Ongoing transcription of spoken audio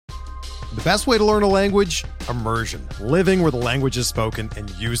The best way to learn a language? Immersion. Living where the language is spoken and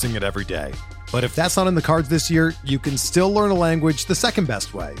using it every day. But if that's not in the cards this year, you can still learn a language the second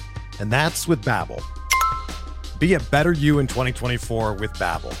best way, and that's with Babbel. Be a better you in 2024 with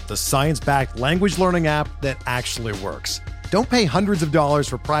Babbel, the science-backed language learning app that actually works. Don't pay hundreds of dollars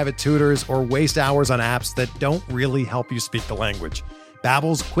for private tutors or waste hours on apps that don't really help you speak the language.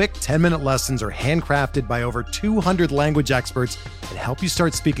 Babbel's quick 10-minute lessons are handcrafted by over 200 language experts and help you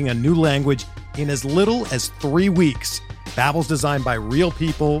start speaking a new language in as little as 3 weeks. Babbel's designed by real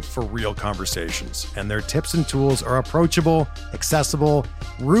people for real conversations, and their tips and tools are approachable, accessible,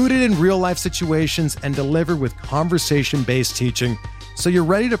 rooted in real-life situations, and delivered with conversation-based teaching, so you're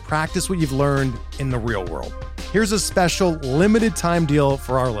ready to practice what you've learned in the real world. Here's a special limited-time deal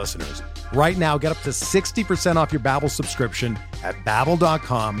for our listeners. Right now, get up to 60% off your Babbel subscription at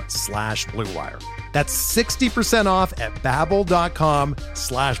babbel.com/Blue Wire. That's 60% off at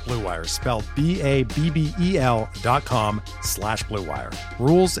babbel.com/Blue Wire, spelled BABBEL.com/Blue Wire.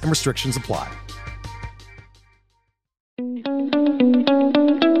 Rules and restrictions apply.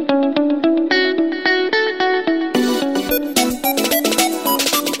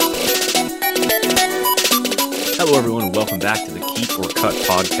 Hello, everyone, and welcome back to the Keep or Cut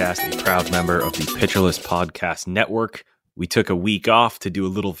podcast, a proud member of the Pitcherless Podcast Network. We took a week off to do a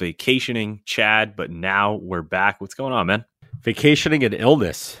little vacationing, Chad, but now we're back. What's going on, man? Vacationing and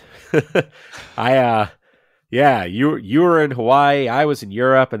illness. You were in Hawaii, I was in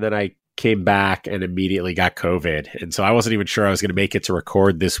Europe, and then I came back and immediately got COVID. And so I wasn't even sure I was going to make it to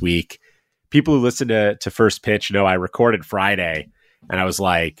record this week. People who listen to First Pitch know I recorded Friday, and I was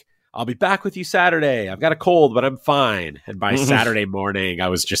like, I'll be back with you Saturday. I've got a cold, but I'm fine. And by Saturday morning, I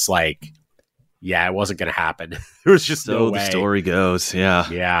was just like, yeah, it wasn't going to happen. There was just no way. The story goes, yeah.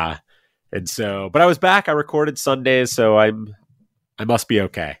 Yeah. And so, but I was back. I recorded Sundays, so I must be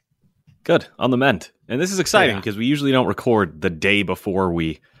okay. Good. On the mend. And this is exciting because we usually don't record the day before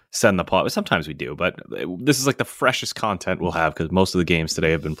we send the pod. Sometimes we do, but this is like the freshest content we'll have because most of the games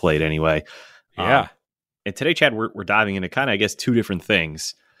today have been played anyway. Yeah. And today, Chad, we're diving into kind of, I guess, two different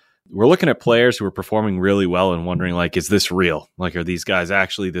things. We're looking at players who are performing really well and wondering, like, is this real? Like, are these guys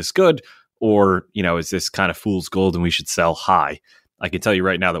actually this good? Or, you know, is this kind of fool's gold and we should sell high? I can tell you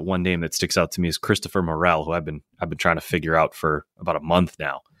right now that one name that sticks out to me is Christopher Morel, who I've been trying to figure out for about a month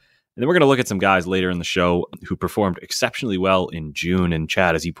now. And then we're going to look at some guys later in the show who performed exceptionally well in June. And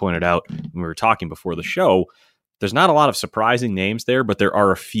Chad, as you pointed out when we were talking before the show, there's not a lot of surprising names there, but there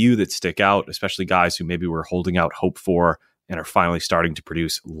are a few that stick out, especially guys who maybe we're holding out hope for and are finally starting to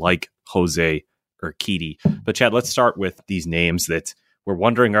produce, like Jose Urquidy. But Chad, let's start with these names that we're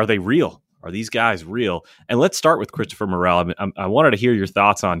wondering, are they real? Are these guys real? And let's start with Christopher Morel. I wanted to hear your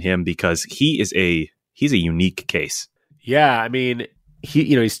thoughts on him because he's a unique case. Yeah, I mean,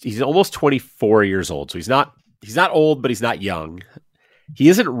 he's almost 24 years old, so he's not old, but he's not young. He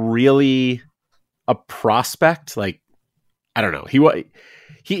isn't really a prospect. Like, I don't know.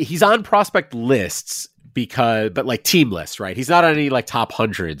 He's on prospect lists but like team lists, right? He's not on any like top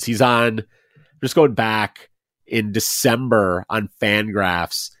hundreds. He's on, just going back in December on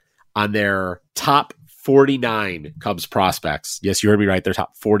Fangraphs, on their top 49 Cubs prospects. Yes, you heard me right. They're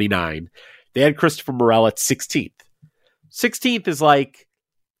top 49. They had Christopher Morel at 16th. 16th is like,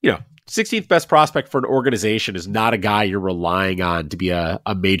 16th best prospect for an organization is not a guy you're relying on to be a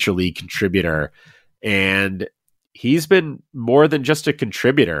major league contributor. And he's been more than just a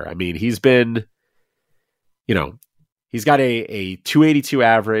contributor. I mean, he's been, he's got a 282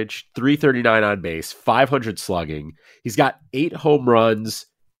 average, 339 on base, 500 slugging. He's got 8 home runs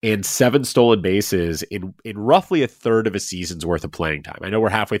and 7 stolen bases in roughly a third of a season's worth of playing time. I know we're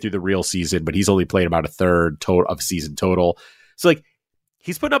halfway through the real season, but he's only played about a third of season total. So like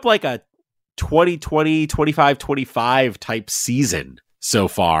he's putting up like a 20-20, 25-25 type season so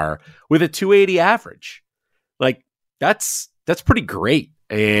far with a 280 average. Like that's pretty great.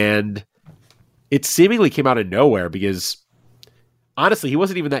 And it seemingly came out of nowhere because honestly, he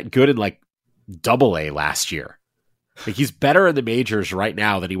wasn't even that good in like Double-A last year. Like he's better in the majors right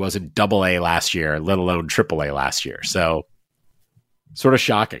now than he was in Double-A last year, let alone Triple-A last year. So sort of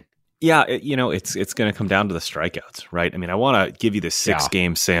shocking. Yeah, it's going to come down to the strikeouts, right? I mean, I want to give you the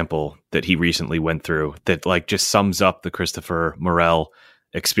 6-game sample that he recently went through that like just sums up the Christopher Morel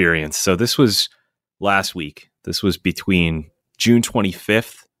experience. So this was last week. This was between June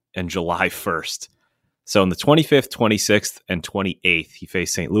 25th and July 1st. So on the 25th, 26th, and 28th, he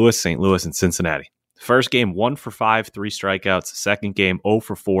faced St. Louis, and Cincinnati. First game, 1 for 5, 3 strikeouts. Second game, 0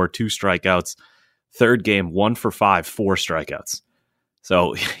 for 4, 2 strikeouts. Third game, 1 for 5, 4 strikeouts.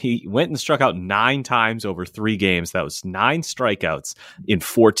 So he went and struck out 9 times over 3 games. That was 9 strikeouts in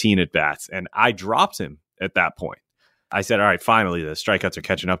 14 at-bats. And I dropped him at that point. I said, all right, finally, the strikeouts are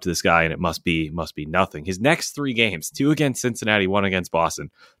catching up to this guy, and it must be nothing. His next 3 games, 2 against Cincinnati, 1 against Boston,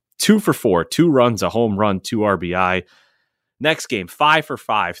 2 for 4, 2 runs, a home run, 2 RBI. Next game, 5 for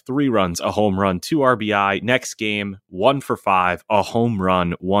 5, 3 runs, a home run, 2 RBI. Next game, 1 for 5, a home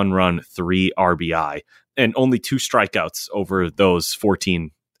run, 1 run, 3 RBI. And only 2 strikeouts over those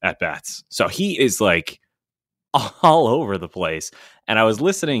 14 at-bats. So he is like all over the place. And I was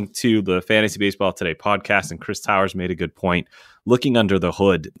listening to the Fantasy Baseball Today podcast, and Chris Towers made a good point looking under the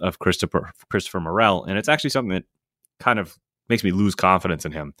hood of Christopher Morel. And it's actually something that kind of makes me lose confidence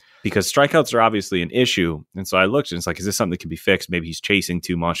in him, because strikeouts are obviously an issue. And so I looked and it's like, is this something that can be fixed? Maybe he's chasing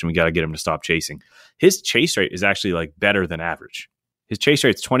too much and we got to get him to stop chasing. His chase rate is actually like better than average. His chase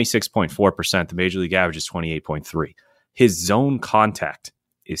rate is 26.4%. The major league average is 28.3. His zone contact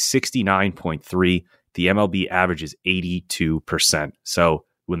is 69.3. The MLB average is 82%. So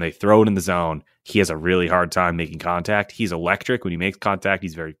when they throw it in the zone, he has a really hard time making contact. He's electric. When he makes contact,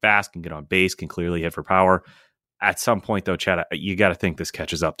 he's very fast, can get on base, can clearly hit for power. At some point, though, Chad, you got to think this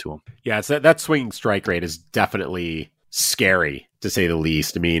catches up to him. Yeah, it's that swinging strike rate is definitely scary, to say the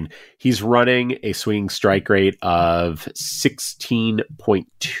least. I mean, he's running a swinging strike rate of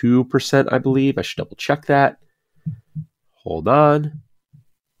 16.2%, I believe. I should double check that. Hold on.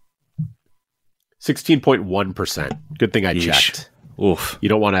 16.1%. Good thing I checked. Oof. You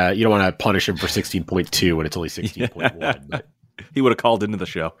don't want to punish him for 16.2 when it's only 16.1. Yeah. But he would have called into the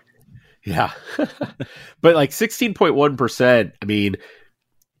show. Yeah. But like 16.1%, I mean,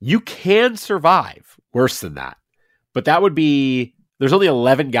 you can survive worse than that. But that would be, there's only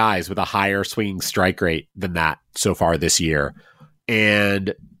 11 guys with a higher swinging strike rate than that so far this year.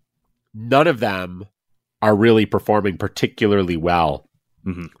 And none of them are really performing particularly well.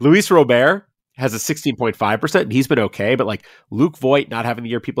 Mm-hmm. Luis Robert has a 16.5%, and he's been okay. But like Luke Voit not having the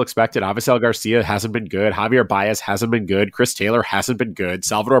year people expected, Avisail Garcia hasn't been good, Javier Baez hasn't been good, Chris Taylor hasn't been good,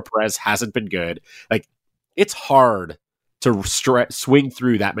 Salvador Perez hasn't been good. Like, it's hard to swing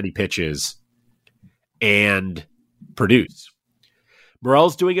through that many pitches and produce.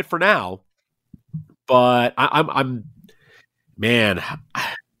 Morel's doing it for now, but I'm man,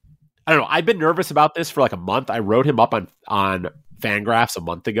 I don't know. I've been nervous about this for like a month. I wrote him up on Fangraphs a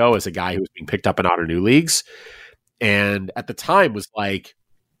month ago as a guy who was being picked up in auto new leagues. And at the time was like,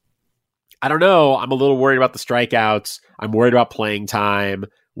 I don't know. I'm a little worried about the strikeouts. I'm worried about playing time.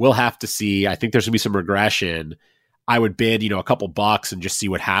 We'll have to see. I think there's going to be some regression. I would bid, a couple bucks and just see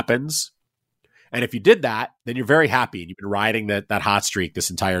what happens. And if you did that, then you're very happy. And you've been riding that hot streak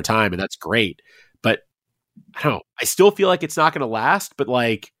this entire time. And that's great. But I don't know. I still feel like it's not going to last. But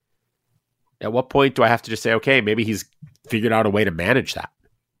like, at what point do I have to just say, okay, maybe he's figured out a way to manage that?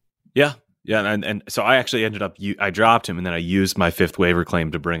 Yeah. And so I actually ended up, I dropped him and then I used my 5th waiver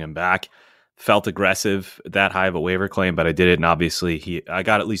claim to bring him back. Felt aggressive, that high of a waiver claim, but I did it. And obviously I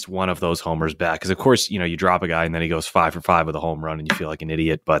got at least one of those homers back. Because of course, you drop a guy and then he goes 5 for 5 with a home run and you feel like an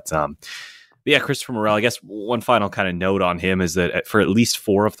idiot. But yeah, Christopher Morel, I guess one final kind of note on him is that for at least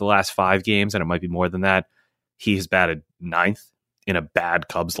 4 of the last 5 games, and it might be more than that, he has batted 9th in a bad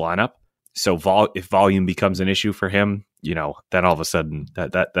Cubs lineup. So if volume becomes an issue for him, then all of a sudden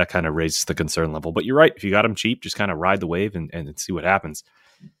that kind of raises the concern level. But you're right. If you got him cheap, just kind of ride the wave and see what happens.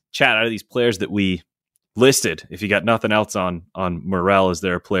 Chat, out of these players that we listed, if you got nothing else on Morel, is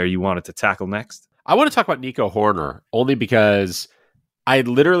there a player you wanted to tackle next? I want to talk about Nico Hoerner, only because I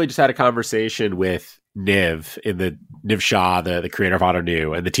literally just had a conversation with Niv Shah, the creator of Auto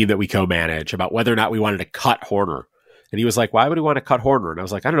New, and the team that we co-manage, about whether or not we wanted to cut Hoerner. And he was like, why would we want to cut Hoerner? And I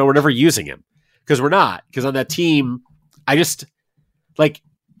was like, I don't know. We're never using him. Because we're not. Because on that team, I just, like,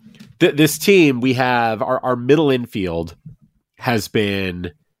 this team, we have, our middle infield has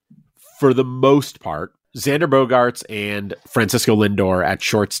been, for the most part, Xander Bogaerts and Francisco Lindor at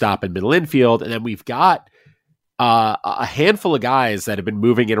shortstop and middle infield. And then we've got a handful of guys that have been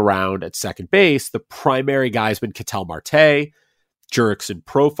moving it around at second base. The primary guy has been Ketel Marte. Jurickson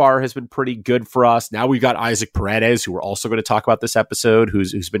Profar has been pretty good for us. Now we've got Isaac Paredes, who we're also going to talk about this episode,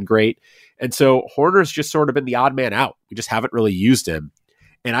 who's been great. And so Hoerner's just sort of been the odd man out. We just haven't really used him.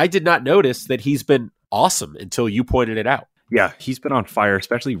 And I did not notice that he's been awesome until you pointed it out. Yeah, he's been on fire,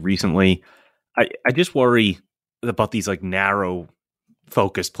 especially recently. I just worry about these like narrow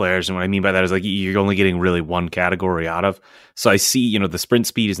focused players. And what I mean by that is like you're only getting really one category out of. So I see, the sprint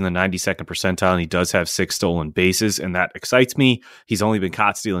speed is in the 92nd percentile and he does have 6 stolen bases, and that excites me. He's only been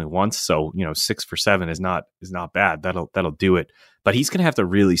caught stealing once. So, 6 for 7 is not bad. That'll do it. But he's going to have to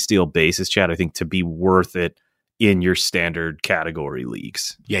really steal bases, Chad, I think, to be worth it in your standard category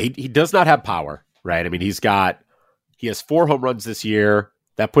leagues. Yeah, he does not have power, right? I mean, he has 4 home runs this year.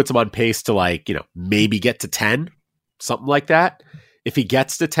 That puts him on pace to maybe get to 10, something like that. If he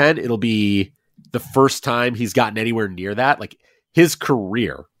gets to 10, it'll be the first time he's gotten anywhere near that. Like his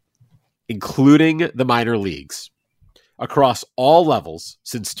career, including the minor leagues, across all levels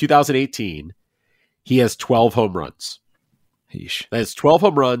since 2018, he has 12 home runs. Yeesh. That is 12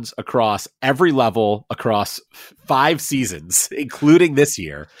 home runs across every level, across 5 seasons, including this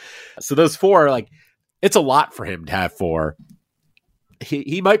year. So those 4, it's a lot for him to have 4.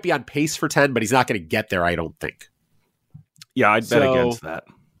 He might be on pace for 10, but he's not going to get there, I don't think. Yeah, I'd bet against that.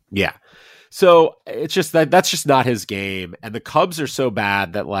 Yeah. So it's just that's just not his game. And the Cubs are so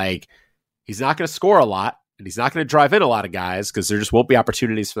bad that he's not going to score a lot and he's not going to drive in a lot of guys because there just won't be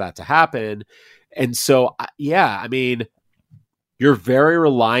opportunities for that to happen. And so, yeah, I mean, you're very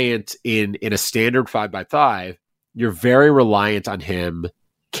reliant in a standard 5x5. You're very reliant on him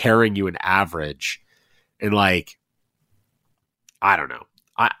carrying you an average. And I don't know.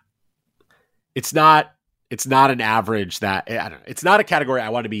 It's not an average that I don't know. It's not a category I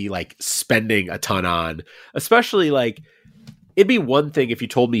want to be spending a ton on, especially it'd be one thing if you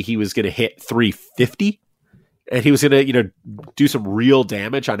told me he was going to hit 350 and he was going to, do some real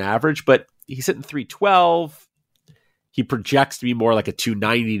damage on average, but he's hitting 312. He projects to be more like a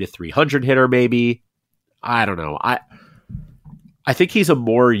 290 to 300 hitter. Maybe. I don't know. I think he's a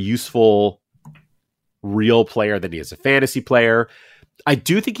more useful real player than he is a fantasy player. I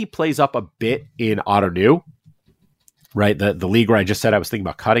do think he plays up a bit in Auto New, right? The league where I just said I was thinking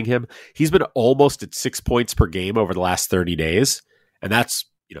about cutting him. He's been almost at 6 points per game over the last 30 days. And that's,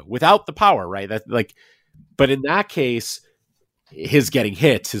 without the power, right? But in that case, his getting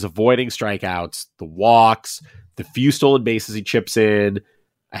hits, his avoiding strikeouts, the walks, the few stolen bases he chips in,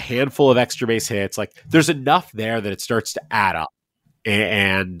 a handful of extra base hits, there's enough there that it starts to add up.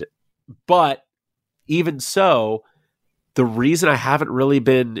 But even so, the reason I haven't really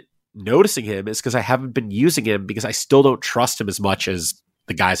been noticing him is because I haven't been using him because I still don't trust him as much as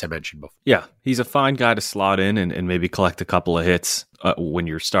the guys I mentioned before. Yeah, he's a fine guy to slot in and maybe collect a couple of hits when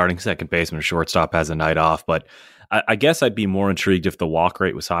you're starting second baseman or shortstop has a night off. But I guess I'd be more intrigued if the walk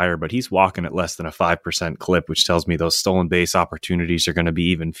rate was higher, but he's walking at less than a 5% clip, which tells me those stolen base opportunities are going to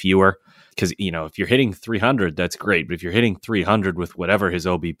be even fewer. Because, if you're hitting 300, that's great. But if you're hitting 300 with whatever his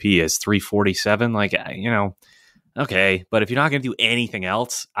OBP is, 347, okay, but if you're not going to do anything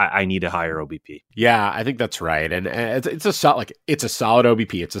else, I need a higher OBP. Yeah, I think that's right, and it's a solid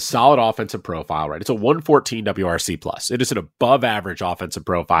OBP. It's a solid offensive profile, right? It's a 114 WRC plus. It is an above average offensive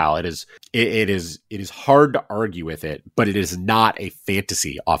profile. It is hard to argue with it, but it is not a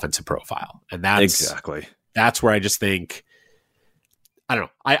fantasy offensive profile, and that's where I just think. I don't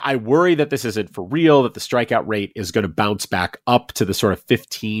know. I worry that this isn't for real, that the strikeout rate is going to bounce back up to the sort of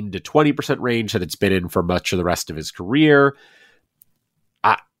 15 to 20% range that it's been in for much of the rest of his career.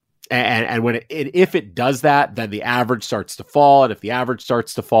 And when if it does that, then the average starts to fall. And if the average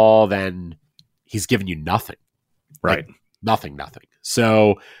starts to fall, then he's giving you nothing. Right. Nothing.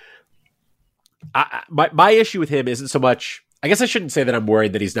 So my issue with him isn't so much, I guess I shouldn't say that I'm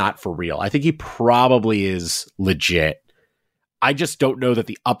worried that he's not for real. I think he probably is legit. I just don't know that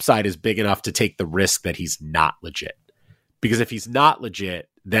the upside is big enough to take the risk that he's not legit. Because if he's not legit,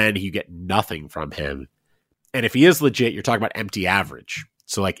 then you get nothing from him. And if he is legit, you're talking about empty average.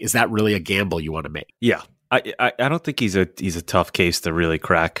 So is that really a gamble you want to make? Yeah. I don't think he's a tough case to really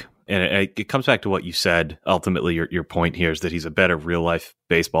crack. And it comes back to what you said. Ultimately, your point here is that he's a better real life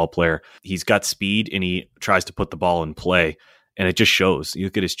baseball player. He's got speed and he tries to put the ball in play. And it just shows. You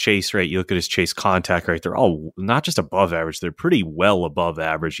look at his chase rate, you look at his chase contact rate, they're all not just above average, they're pretty well above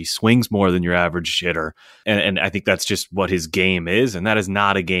average. He swings more than your average hitter. And I think that's just what his game is. And that is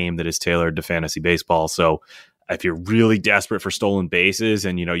not a game that is tailored to fantasy baseball. So if you're really desperate for stolen bases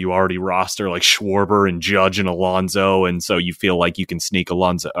and, you already roster like Schwarber and Judge and Alonso, and so you feel like you can sneak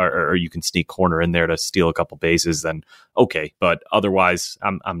Alonso or you can sneak Corner in there to steal a couple bases, then okay. But otherwise,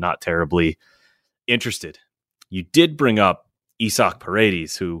 I'm not terribly interested. You did bring up Isaac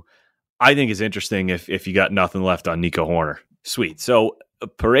Paredes, who I think is interesting if you got nothing left on Nico Hoerner. Sweet. So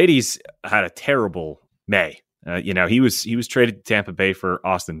Paredes had a terrible May. He was traded to Tampa Bay for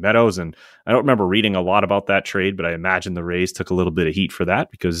Austin Meadows, and I don't remember reading a lot about that trade, but I imagine the Rays took a little bit of heat for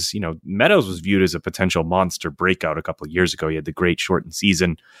that because, Meadows was viewed as a potential monster breakout a couple of years ago. He had the great shortened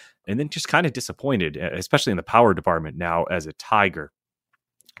season and then just kind of disappointed, especially in the power department now as a Tiger.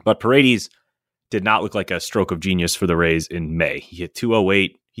 But Paredes did not look like a stroke of genius for the Rays in May. He hit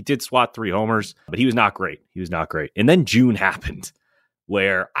 208. He did swat 3 homers, but he was not great. And then June happened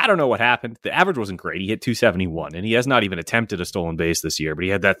where I don't know what happened. The average wasn't great. He hit 271, and he has not even attempted a stolen base this year, but he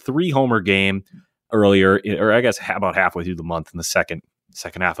had that 3-homer game earlier, or I guess about halfway through the month in the second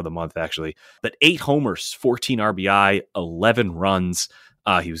half of the month, actually. But 8 homers, 14 RBI, 11 runs.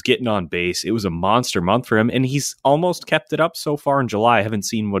 He was getting on base. It was a monster month for him, and he's almost kept it up so far in July. I haven't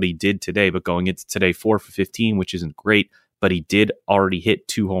seen what he did today, but going into today, 4 for 15, which isn't great, but he did already hit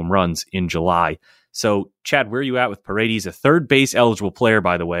 2 home runs in July. So, Chad, where are you at with Paredes? A third base eligible player,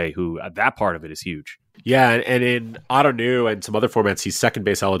 by the way, who that part of it is huge. Yeah, and in Auto New and some other formats, he's second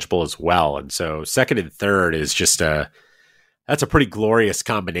base eligible as well. And so second and third is just that's a pretty glorious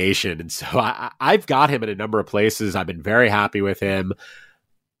combination. And so I've got him in a number of places. I've been very happy with him.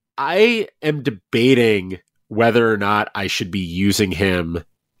 I am debating whether or not I should be using him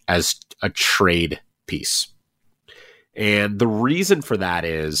as a trade piece. And the reason for that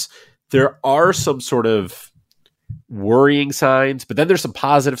is there are some sort of worrying signs, but then there's some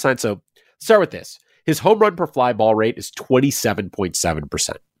positive signs. So start with this. His home run per fly ball rate is 27.7%.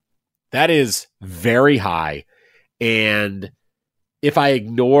 That is very high. And if I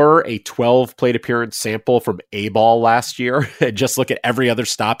ignore a 12 plate appearance sample from A-ball last year and just look at every other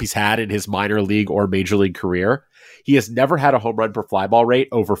stop he's had in his minor league or major league career, he has never had a home run per fly ball rate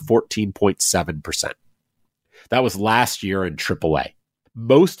over 14.7%. That was last year in AAA.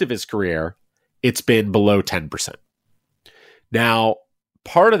 Most of his career, it's been below 10%. Now,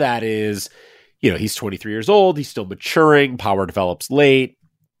 part of that is, he's 23 years old. He's still maturing. Power develops late.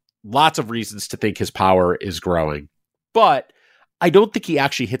 Lots of reasons to think his power is growing. But I don't think he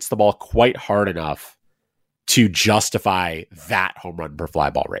actually hits the ball quite hard enough to justify that home run per fly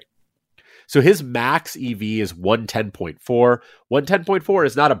ball rate. So his max EV is 110.4. 110.4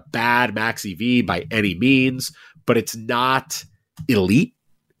 is not a bad max EV by any means, but it's not elite,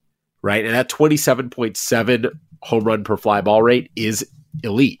 right? And that 27.7 home run per fly ball rate is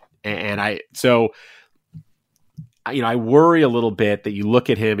elite. And I worry a little bit that you look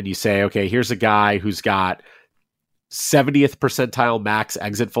at him and you say, okay, here's a guy who's got 70th percentile max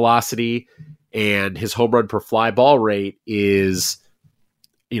exit velocity, and his home run per fly ball rate is,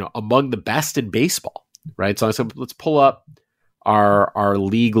 among the best in baseball, right? So let's pull up our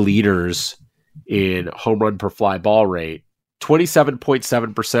league leaders in home run per fly ball rate.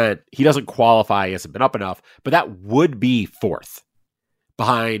 27.7%. He doesn't qualify. He hasn't been up enough, but that would be fourth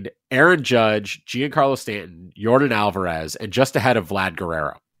behind Aaron Judge, Giancarlo Stanton, Yordan Alvarez, and just ahead of Vlad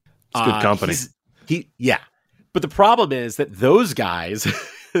Guerrero. It's good company. But the problem is that those guys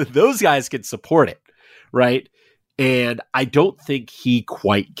can support it, right? And I don't think he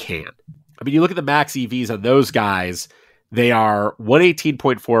quite can. I mean, you look at the max EVs on those guys, they are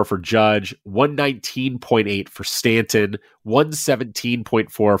 118.4 for Judge, 119.8 for Stanton,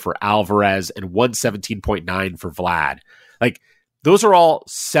 117.4 for Alvarez, and 117.9 for Vlad. Like, those are all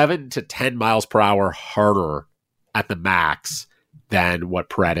 7 to 10 miles per hour harder at the max than what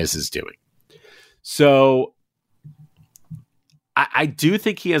Paredes is doing. So I do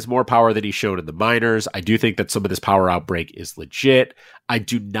think he has more power than he's shown in the minors. I do think that some of this power outbreak is legit. I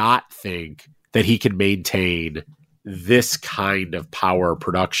do not think that he can maintain this kind of power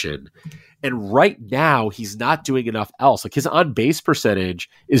production. And right now, he's not doing enough else. Like, his on-base percentage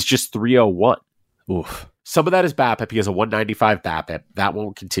is just 301. Oof. Some of that is BABIP. He has a 195 BABIP. That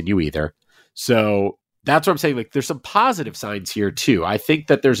won't continue either. So that's what I'm saying. Like, there's some positive signs here too. I think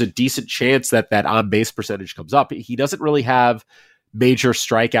that there's a decent chance that on-base percentage comes up. He doesn't really have major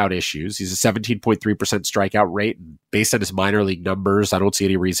strikeout issues. He's a 17.3% strikeout rate. And based on his minor league numbers, I don't see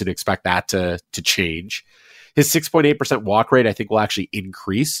any reason to expect that to change. His 6.8% walk rate, I think, will actually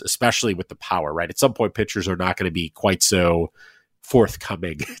increase, especially with the power, right? At some point, pitchers are not going to be quite so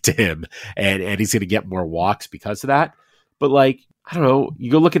forthcoming to him, and he's going to get more walks because of that. But, like, I don't know,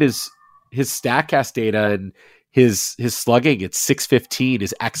 you go look at his StatCast data, and his slugging, it's 615.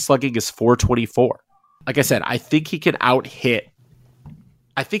 His X slugging is 424. Like I said, I think he can out-hit.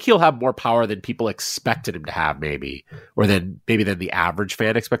 I think he'll have more power than people expected him to have, maybe than the average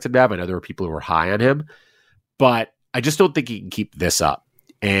fan expected him to have. I know there were people who were high on him, but I just don't think he can keep this up.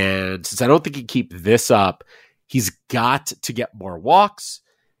 And since I don't think he can keep this up, he's got to get more walks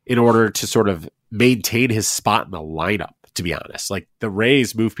in order to sort of maintain his spot in the lineup, to be honest. Like, the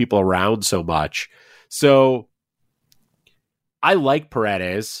Rays move people around so much. So I like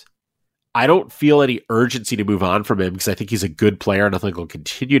Paredes. I don't feel any urgency to move on from him because I think he's a good player and I think he'll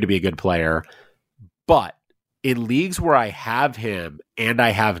continue to be a good player. But in leagues where I have him and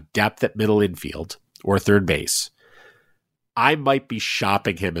I have depth at middle infield or third base, I might be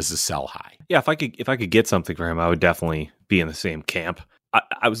shopping him as a sell high. Yeah, if I could get something for him, I would definitely be in the same camp.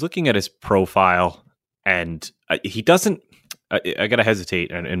 I was looking at his profile, and he doesn't. I got to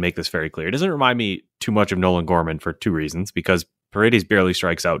hesitate and make this very clear. It doesn't remind me too much of Nolan Gorman for two reasons, because Paredes barely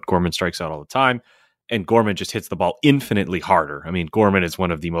strikes out. Gorman strikes out all the time. And Gorman just hits the ball infinitely harder. I mean, Gorman is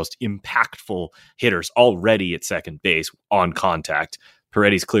one of the most impactful hitters already at second base on contact.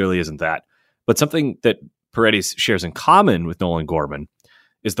 Paredes clearly isn't that. But something that Paredes shares in common with Nolan Gorman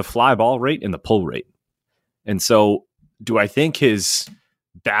is the fly ball rate and the pull rate. And so do I think his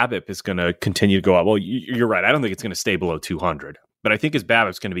BABIP is going to continue to go up? Well, you're right. I don't think it's going to stay below 200. But I think his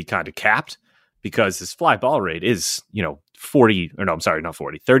BABIP is going to be kind of capped because his fly ball rate is,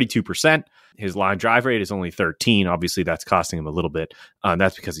 32%. His line drive rate is only 13. Obviously, that's costing him a little bit.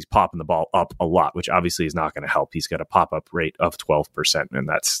 That's because he's popping the ball up a lot, which obviously is not going to help. He's got a pop-up rate of 12%, and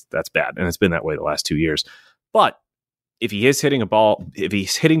that's bad. And it's been that way the last 2 years. But if he's hitting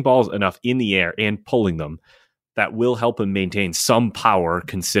balls enough in the air and pulling them, that will help him maintain some power,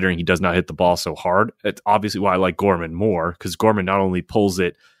 considering he does not hit the ball so hard. It's obviously why I like Gorman more, because Gorman not only pulls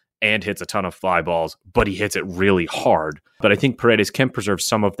it and hits a ton of fly balls, but he hits it really hard. But I think Paredes can preserve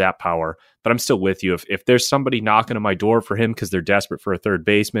some of that power. But I'm still with you. If there's somebody knocking on my door for him because they're desperate for a third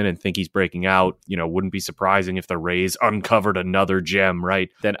baseman and think he's breaking out, wouldn't be surprising if the Rays uncovered another gem, right?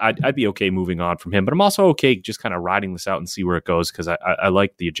 Then I'd be okay moving on from him. But I'm also okay just kind of riding this out and see where it goes, because I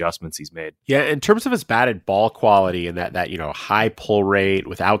like the adjustments he's made. Yeah, in terms of his batted ball quality and that high pull rate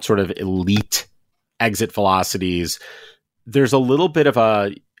without sort of elite exit velocities, there's a little bit of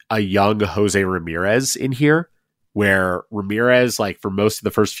a young Jose Ramirez in here, where Ramirez, like for most of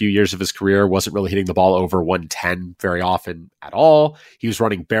the first few years of his career, wasn't really hitting the ball over 110 very often at all. He was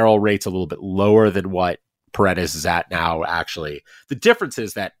running barrel rates a little bit lower than what Paredes is at now, actually. The difference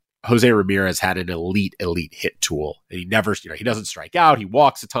is that Jose Ramirez had an elite hit tool. And he never, he doesn't strike out. He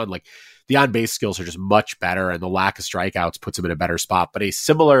walks a ton. Like, the on-base skills are just much better, and the lack of strikeouts puts him in a better spot. But a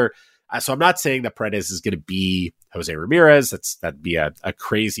similar... So I'm not saying that Paredes is going to be Jose Ramirez. That'd be a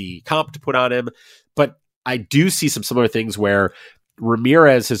crazy comp to put on him. But I do see some similar things where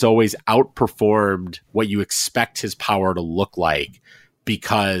Ramirez has always outperformed what you expect his power to look like,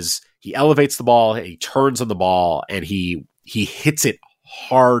 because he elevates the ball, he turns on the ball, and he hits it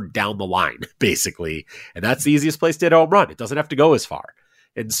hard down the line, basically. And that's the easiest place to hit a home run. It doesn't have to go as far.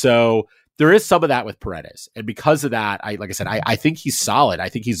 And so there is some of that with Paredes. And because of that, I think he's solid. I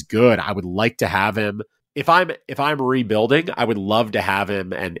think he's good. I would like to have him. If I'm rebuilding, I would love to have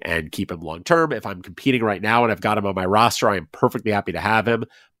him and keep him long term. If I'm competing right now and I've got him on my roster, I am perfectly happy to have him.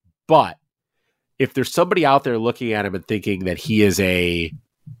 But if there's somebody out there looking at him and thinking that he is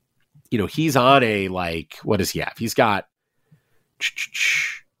he's on a, like, what does he have? He's got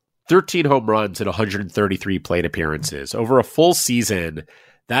 13 home runs and 133 plate appearances over a full season.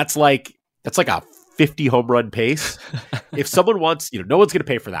 That's like a 50 home run pace. If someone wants, no one's going to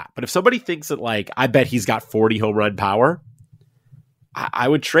pay for that. But if somebody thinks that, like, I bet he's got 40 home run power, I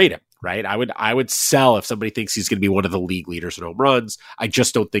would trade him, right? I would sell if somebody thinks he's going to be one of the league leaders in home runs. I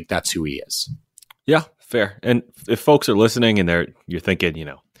just don't think that's who he is. Yeah, fair. And if folks are listening and you're thinking,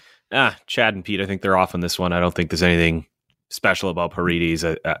 Chad and Pete, I think they're off on this one. I don't think there's anything special about Paredes.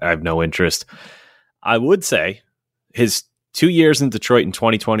 I have no interest. I would say his 2 years in Detroit in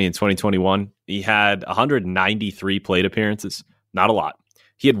 2020 and 2021, he had 193 plate appearances. Not a lot.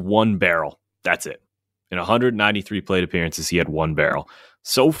 He had one barrel. That's it. In 193 plate appearances, he had one barrel.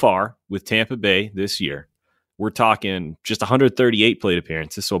 So far, with Tampa Bay this year, we're talking just 138 plate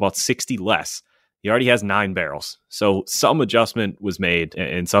appearances, so about 60 less. He already has 9 barrels. So some adjustment was made,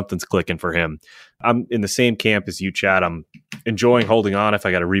 and something's clicking for him. I'm in the same camp as you, Chad. I'm enjoying holding on. If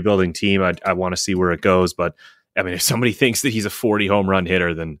I got a rebuilding team, I want to see where it goes, but I mean, if somebody thinks that he's a 40 home run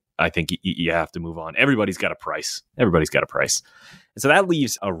hitter, then I think you have to move on. Everybody's got a price. And so that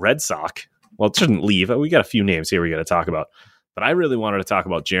leaves a Red Sox. Well, it shouldn't leave. We got a few names here we got to talk about. But I really wanted to talk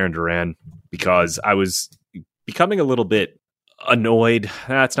about Jarren Duran, because I was becoming a little bit annoyed.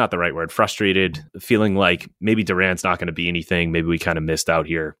 That's not the right word. Frustrated, feeling like maybe Duran's not going to be anything. Maybe we kind of missed out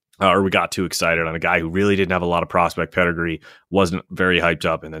here. Or we got too excited on a guy who really didn't have a lot of prospect pedigree, wasn't very hyped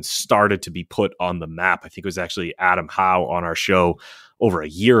up, and then started to be put on the map. I think it was actually Adam Howe on our show over a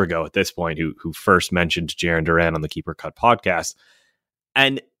year ago at this point who first mentioned Jarren Duran on the Keeper Cut podcast.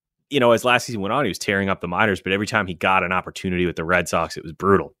 And, as last season went on, he was tearing up the minors, but every time he got an opportunity with the Red Sox, it was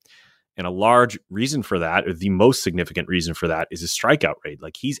brutal. And a large reason for that, or the most significant reason for that, is his strikeout rate.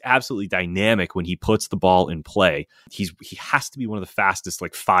 Like, he's absolutely dynamic when he puts the ball in play. He has to be one of the fastest,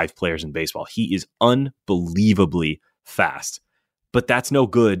 5 players in baseball. He is unbelievably fast. But that's no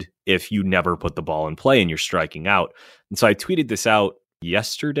good if you never put the ball in play and you're striking out. And so I tweeted this out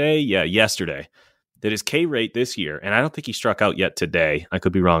yesterday. that his K rate this year, and I don't think he struck out yet today. I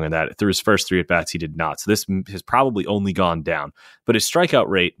could be wrong on that. Through his first 3 at-bats, he did not. So this has probably only gone down. But his strikeout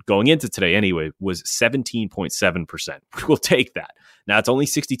rate going into today anyway was 17.7%. We'll take that. Now, it's only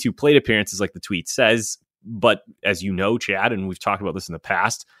 62 plate appearances like the tweet says. But as you know, Chad, and we've talked about this in the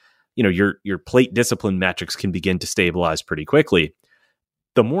past, your plate discipline metrics can begin to stabilize pretty quickly.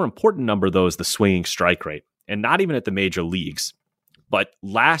 The more important number, though, is the swinging strike rate. And not even at the major leagues. But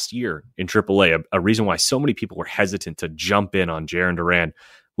last year in AAA, a reason why so many people were hesitant to jump in on Jarren Duran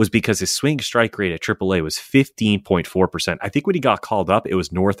was because his swing strike rate at AAA was 15.4%. I think when he got called up, it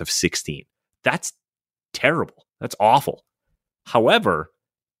was north of 16. That's terrible. That's awful. However,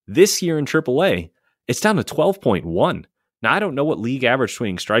 this year in AAA, it's down to 12.1. Now, I don't know what league average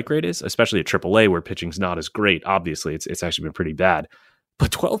swinging strike rate is, especially at AAA where pitching's not as great. Obviously, it's actually been pretty bad.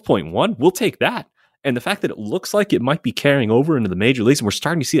 But 12.1, we'll take that. And the fact that it looks like it might be carrying over into the major leagues, and we're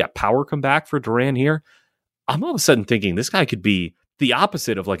starting to see that power come back for Duran here, I'm all of a sudden thinking this guy could be the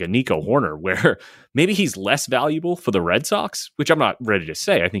opposite of like a Nico Horner, where maybe he's less valuable for the Red Sox, which I'm not ready to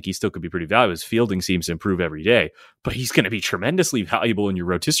say. I think he still could be pretty valuable. His fielding seems to improve every day, but he's going to be tremendously valuable in your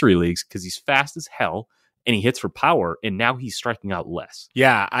rotisserie leagues because he's fast as hell and he hits for power, and now he's striking out less.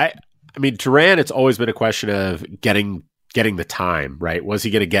 Yeah, I mean, Duran, it's always been a question of getting the time, right? Was he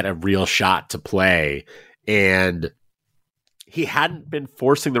going to get a real shot to play? And he hadn't been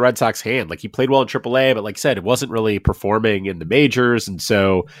forcing the Red Sox hand. Like, he played well in AAA, but like I said, it wasn't really performing in the majors. And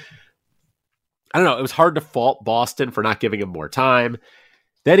so, I don't know, it was hard to fault Boston for not giving him more time.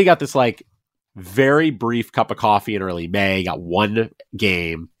 Then he got this like very brief cup of coffee in early May, got one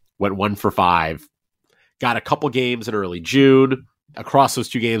game, went 1 for 5, got a couple games in early June. Across those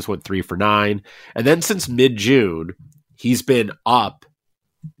 2 games, went 3 for 9. And then since mid-June, he's been up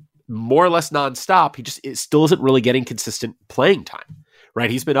more or less nonstop. It still isn't really getting consistent playing time, right?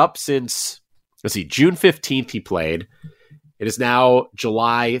 He's been up since, June 15th he played. It is now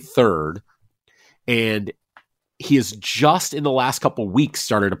July 3rd. And he has just in the last couple weeks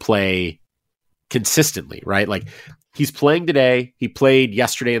started to play consistently, right? Like, he's playing today. He played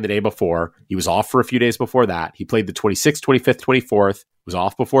yesterday and the day before. He was off for a few days before that. He played the 26th, 25th, 24th, was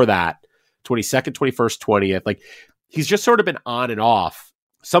off before that, 22nd, 21st, 20th. Like, he's just sort of been on and off.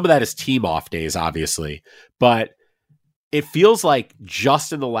 Some of that is team off days, obviously, but it feels like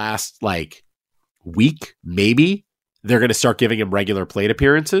just in the last week, maybe they're going to start giving him regular plate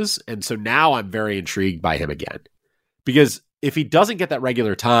appearances. And so now I'm very intrigued by him again, because if he doesn't get that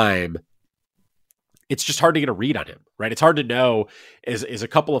regular time, it's just hard to get a read on him, right? It's hard to know, is a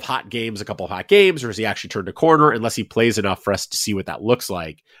couple of hot games, or has he actually turned a corner, unless he plays enough for us to see what that looks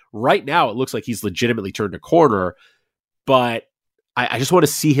like. Right now, it looks like he's legitimately turned a corner, but I just want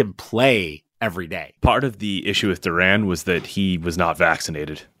to see him play every day. Part of the issue with Duran was that he was not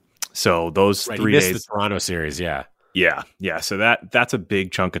vaccinated. So those 3 days, the Toronto series, yeah. So that's a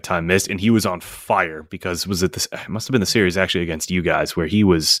big chunk of time missed, and he was on fire because it must have been the series actually against you guys where he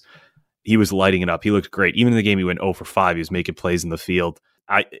was lighting it up. He looked great. Even in the game he went 0 for 5, he was making plays in the field.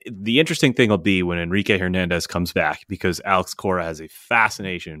 The interesting thing will be when Enrique Hernandez comes back, because Alex Cora has a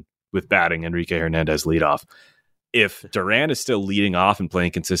fascination with batting Enrique Hernandez leadoff. If Duran is still leading off and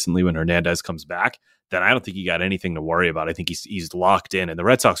playing consistently when Hernandez comes back, then I don't think you got anything to worry about. I think he's locked in, and the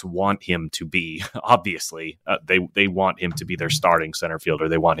Red Sox want him to be, obviously, they want him to be their starting center fielder.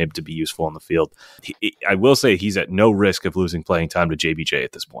 They want him to be useful in the field. I will say he's at no risk of losing playing time to JBJ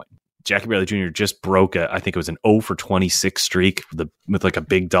at this point. Jackie Bradley Jr. just broke I think it was an 0 for 26 streak with like a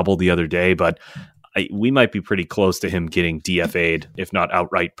big double the other day, but we might be pretty close to him getting DFA'd, if not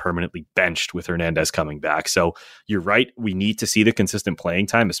outright permanently benched with Hernandez coming back. So you're right. We need to see the consistent playing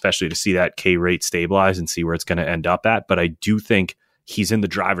time, especially to see that K rate stabilize and see where it's going to end up at. But I do think he's in the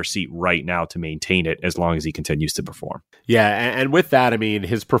driver's seat right now to maintain it as long as he continues to perform. Yeah. And with that, I mean,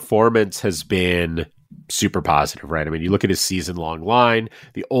 his performance has been super positive, right? I mean, you look at his season-long line,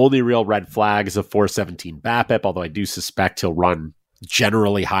 the only real red flag is a 417 BABIP, although I do suspect he'll run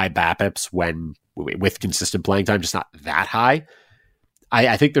generally high BABIPs with consistent playing time, just not that high.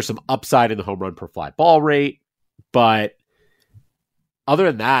 I think there's some upside in the home run per fly ball rate, but other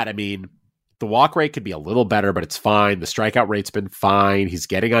than that, I mean, the walk rate could be a little better, but it's fine. The strikeout rate's been fine. He's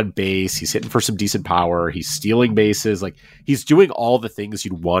getting on base. He's hitting for some decent power. He's stealing bases. Like, he's doing all the things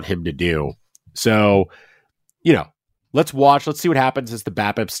you'd want him to do. So, let's watch. Let's see what happens as the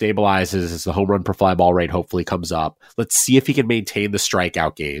BABIP stabilizes, as the home run per fly ball rate hopefully comes up. Let's see if he can maintain the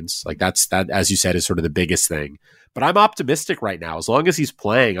strikeout gains. Like, that, as you said, is sort of the biggest thing. But I'm optimistic right now. As long as he's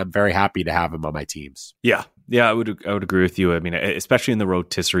playing, I'm very happy to have him on my teams. Yeah, I would agree with you. I mean, especially in the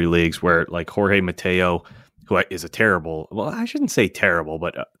rotisserie leagues where like Jorge Mateo, who is a terrible, well, I shouldn't say terrible,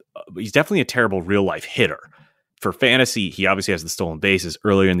 but he's definitely a terrible real life hitter. For fantasy, he obviously has the stolen bases.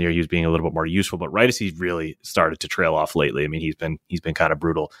 Earlier in the year, he was being a little bit more useful, but right as he's really started to trail off lately, I mean, he's been kind of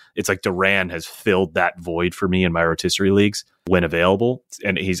brutal. It's like Duran has filled that void for me in my rotisserie leagues when available,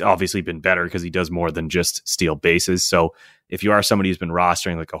 and he's obviously been better because he does more than just steal bases. So if you are somebody who's been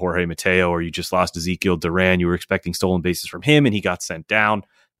rostering like a Jorge Mateo, or you just lost Ezekiel Duran, you were expecting stolen bases from him, and he got sent down.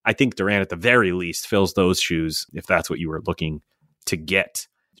 I think Duran at the very least fills those shoes if that's what you were looking to get.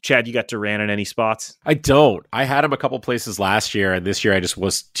 Chad, you got Duran in any spots? I don't. I had him a couple places last year, and this year I just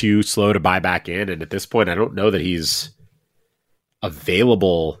was too slow to buy back in. And at this point, I don't know that he's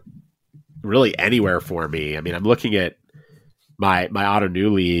available really anywhere for me. I mean, I'm looking at my auto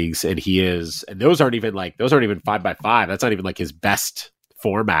new leagues, and he is, and those aren't even 5x5. That's not even like his best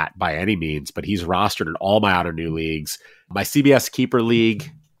format by any means, but he's rostered in all my auto new leagues. My CBS keeper league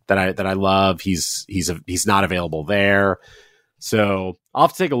that I love, he's not available there. So I'll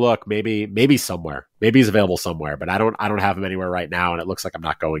have to take a look. Maybe somewhere. Maybe he's available somewhere, but I don't have him anywhere right now, and it looks like I'm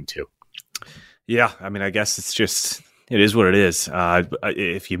not going to. Yeah, I mean, I guess it is what it is.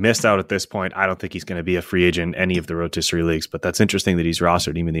 If you missed out at this point, I don't think he's going to be a free agent in any of the rotisserie leagues. But that's interesting that he's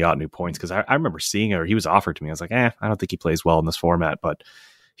rostered even the odd new points, because I remember seeing it, or he was offered to me. I was like, I don't think he plays well in this format, but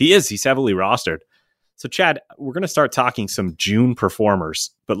he's heavily rostered. So Chad, we're going to start talking some June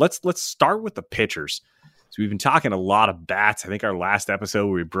performers, but let's start with the pitchers. So we've been talking a lot of bats. I think our last episode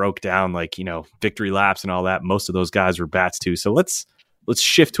where we broke down victory laps and all that, most of those guys were bats too. So let's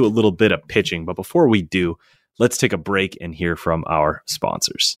shift to a little bit of pitching. But before we do, let's take a break and hear from our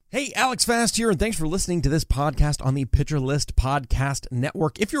sponsors. Hey, Alex Fast here, and thanks for listening to this podcast on the Pitcher List Podcast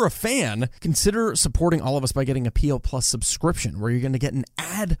Network. If you're a fan, consider supporting all of us by getting a PL Plus subscription, where you're going to get an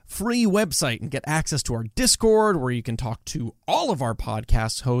ad-free website and get access to our Discord, where you can talk to all of our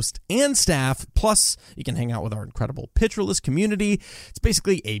podcast hosts and staff. Plus, you can hang out with our incredible Pitcher List community. It's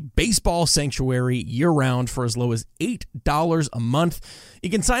basically a baseball sanctuary year-round for as low as $8 a month. You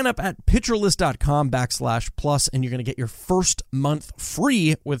can sign up at pitcherlist.com/plus, and you're going to get your first month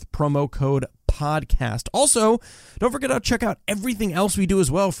free with promo code podcast. Also, don't forget to check out everything else we do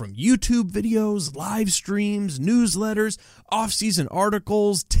as well, from YouTube videos, live streams, newsletters, off-season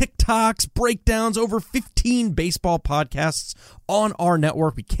articles, TikToks, breakdowns, over 15 baseball podcasts on our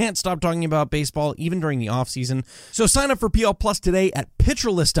network. We can't stop talking about baseball even during the off-season. So sign up for PL Plus today at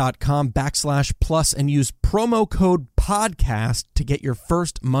pitcherlist.com/plus and use promo code podcast to get your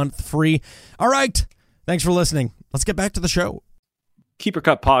first month free. All right. Thanks for listening. Let's get back to the show. Keeper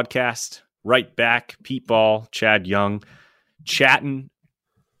Cut Podcast, right back. Pete Ball, Chad Young, chatting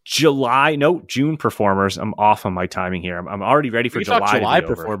June performers. I'm off on my timing here. I'm already ready for July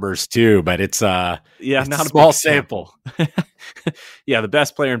performers too, but it's not a small sample. Yeah, the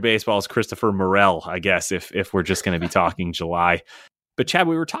best player in baseball is Christopher Morel, I guess, if we're just going to be talking July. But Chad,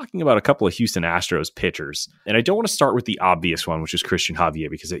 we were talking about a couple of Houston Astros pitchers, and I don't want to start with the obvious one, which is Christian Javier,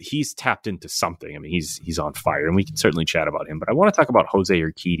 because he's tapped into something. I mean, he's on fire, and we can certainly chat about him. But I want to talk about Jose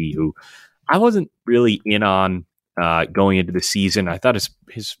Urquidy, who I wasn't really in on going into the season. I thought his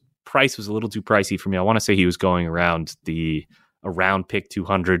price was a little too pricey for me. I want to say he was going around pick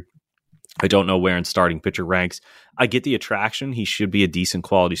 200. I don't know where in starting pitcher ranks. I get the attraction. He should be a decent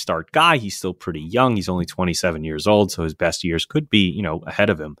quality start guy. He's still pretty young. He's only 27 years old, so his best years could be, ahead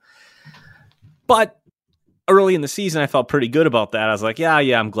of him. But early in the season, I felt pretty good about that. I was like, yeah,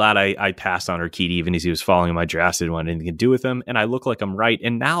 I'm glad I passed on Urquidy, even as he was falling in my drafts. I didn't want anything to do with him, and I look like I'm right.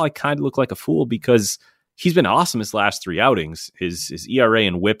 And now I kind of look like a fool, because he's been awesome his last 3 outings. His ERA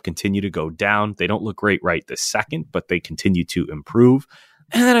and WHIP continue to go down. They don't look great right this second, but they continue to improve.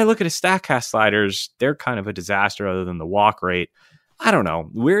 And then I look at his StatCast sliders. They're kind of a disaster other than the walk rate. I don't know.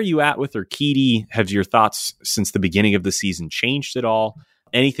 Where are you at with Urquidy? Have your thoughts since the beginning of the season changed at all?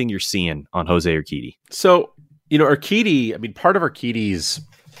 Anything you're seeing on Jose Urquidy? So, Urquidy, I mean, part of Urquidy's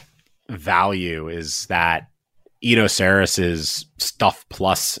value is that Eno Sarris's Stuff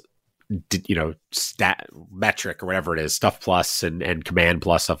Plus, stat metric or whatever it is, Stuff Plus and Command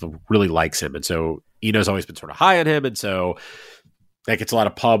Plus stuff really likes him. And so Eno's always been sort of high on him. And so that gets a lot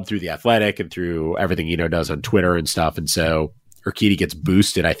of pub through The Athletic and through everything Eno does on Twitter and stuff. And so Urquidy gets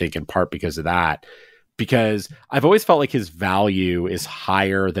boosted, I think, in part because of that. Because I've always felt like his value is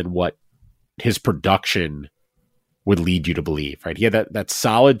higher than what his production would lead you to believe, right? He had that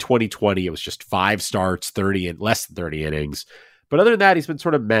solid 2020. It was just 5 starts, less than 30 innings. But other than that, he's been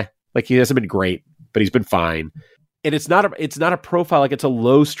sort of meh. Like, he hasn't been great, but he's been fine. And it's not a profile, like, it's a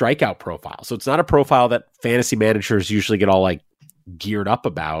low strikeout profile. So it's not a profile that fantasy managers usually get all geared up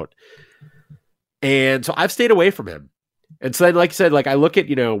about. And so I've stayed away from him. And so then, like I said, I look at,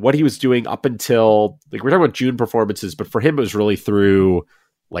 what he was doing up until, we're talking about June performances, but for him, it was really through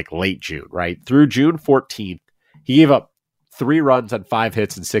like late June, right? Through June 14th, he gave up 3 runs on 5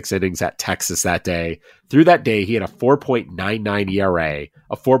 hits in 6 innings at Texas that day. Through that day, he had a 4.99 ERA,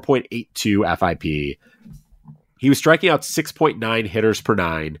 a 4.82 FIP. He was striking out 6.9 hitters per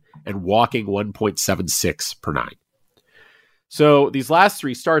 9 and walking 1.76 per 9. So these last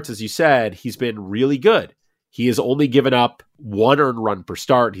 3 starts, as you said, he's been really good. He has only given up 1 earned run per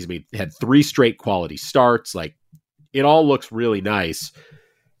start. He's had 3 straight quality starts. Like, it all looks really nice.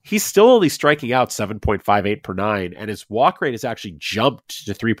 He's still only striking out 7.58 per 9, and his walk rate has actually jumped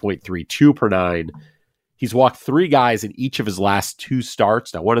to 3.32 per 9. He's walked 3 guys in each of his last 2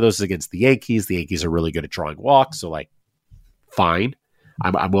 starts. Now, one of those is against the Yankees. The Yankees are really good at drawing walks, so, like, fine.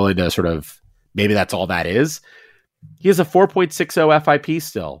 I'm willing to sort of, maybe that's all that is. He has a 4.60 FIP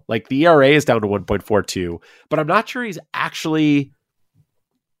still. Like, the ERA is down to 1.42, but I'm not sure he's actually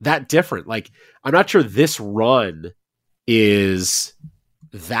that different. Like, I'm not sure this run is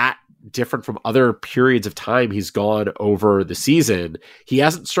that different from other periods of time he's gone over the season. He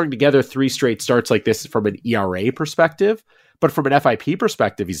hasn't strung together 3 straight starts like this from an ERA perspective, but from an FIP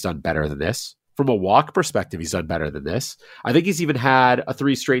perspective, he's done better than this. From a walk perspective, he's done better than this. I think he's even had a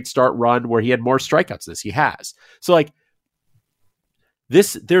 3 straight start run where he had more strikeouts than this. He has. So, like,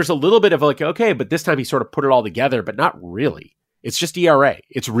 this, there's a little bit of like, okay, but this time he sort of put it all together, but not really. It's just ERA.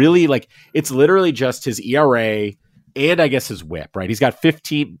 It's really like, it's literally just his ERA and I guess his whip, right? He's got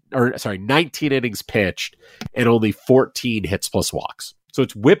 19 innings pitched and only 14 hits plus walks. So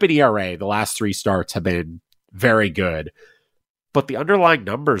it's whip and ERA. The last 3 starts have been very good, but the underlying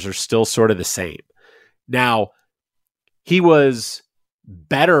numbers are still sort of the same. Now, he was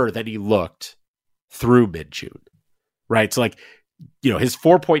better than he looked through mid-June, right? So, like, you know, his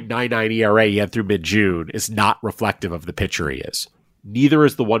 4.99 ERA he had through mid-June is not reflective of the pitcher he is. Neither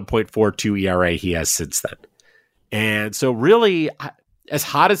is the 1.42 ERA he has since then. And so really, as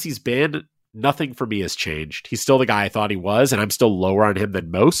hot as he's been, nothing for me has changed. He's still the guy I thought he was, and I'm still lower on him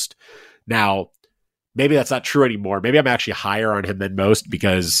than most. Now, maybe that's not true anymore. Maybe I'm actually higher on him than most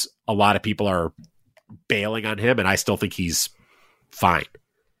because a lot of people are bailing on him, and I still think he's fine.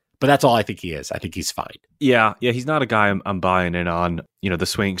 But that's all I think he is. I think he's fine. Yeah, he's not a guy I'm buying in on. You know, the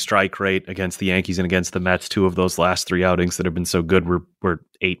swing strike rate against the Yankees and against the Mets, 2 of those last 3 outings that have been so good were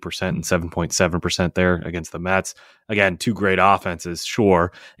 8% and 7.7% there against the Mets. Again, 2 great offenses,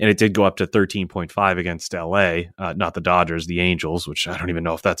 sure. And it did go up to 13.5 against LA, not the Dodgers, the Angels, which I don't even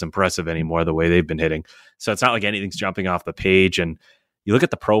know if that's impressive anymore, the way they've been hitting. So it's not like anything's jumping off the page. And you look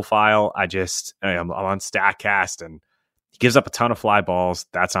at the profile, I'm on StatCast, and he gives up a ton of fly balls.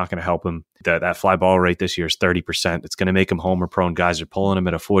 That's not going to help him. That fly ball rate this year is 30%. It's going to make him homer prone. Guys are pulling him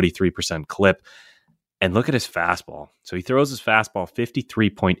at a 43% clip. And look at his fastball. So he throws his fastball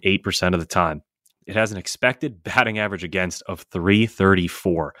 53.8% of the time. It has an expected batting average against of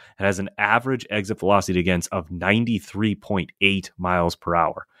 334. It has an average exit velocity against of 93.8 miles per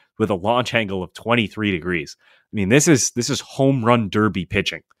hour with a launch angle of 23 degrees. I mean, this is home run derby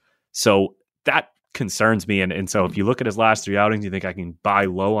pitching. So that concerns me. And so if you look at his last 3 outings, you think I can buy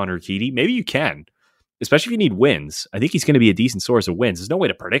low on Urquidy? Maybe you can, especially if you need wins. I think he's going to be a decent source of wins. There's no way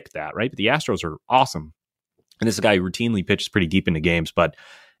to predict that, right? But the Astros are awesome. And this is a guy who routinely pitches pretty deep into games, but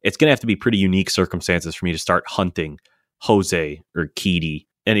it's going to have to be pretty unique circumstances for me to start hunting Jose Urquidy.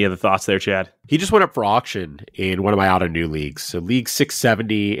 Any other thoughts there, Chad? He just went up for auction in one of my auto new leagues. So League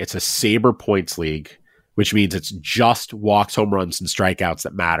 670, it's a Sabre points league, which means it's just walks, home runs, and strikeouts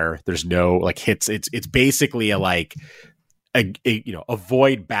that matter. There's no like hits. It's basically a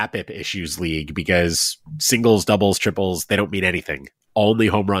avoid BABIP issues league because singles, doubles, triples, they don't mean anything. Only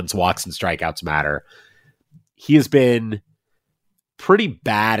home runs, walks, and strikeouts matter. He has been pretty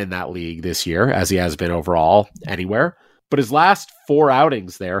bad in that league this year, as he has been overall anywhere. But his last 4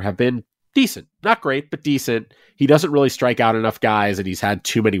 outings there have been decent. Not great, but decent. He doesn't really strike out enough guys, and he's had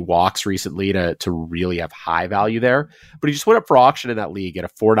too many walks recently to really have high value there. But he just went up for auction in that league at a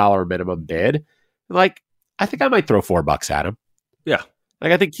 $4 minimum bid. Like, I think I might throw $4 at him. Yeah.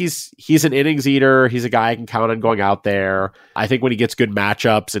 Like, I think he's an innings eater. He's a guy I can count on going out there. I think when he gets good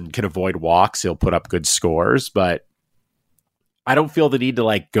matchups and can avoid walks, he'll put up good scores, but I don't feel the need to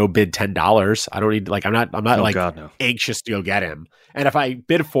like go bid $10. I don't need like I'm not anxious to go get him. And if I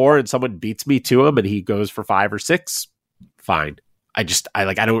bid 4 and someone beats me to him and he goes for 5 or 6, fine. I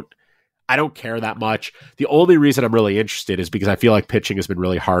don't care that much. The only reason I'm really interested is because I feel like pitching has been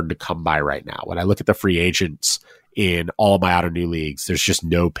really hard to come by right now. When I look at the free agents in all of my auto new leagues, there's just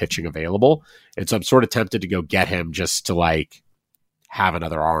no pitching available. And so I'm sort of tempted to go get him just to like have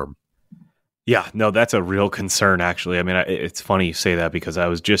another arm. Yeah, no, that's a real concern, actually. I mean, it's funny you say that because I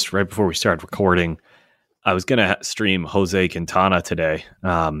was just right before we started recording, I was going to stream Jose Quintana today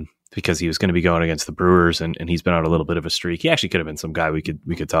because he was going to be going against the Brewers, and he's been on a little bit of a streak. He actually could have been some guy we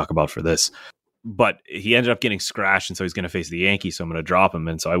could talk about for this. But he ended up getting scratched, and so he's going to face the Yankees, so I'm going to drop him.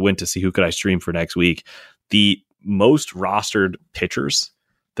 And so I went to see who could I stream for next week. The most rostered pitchers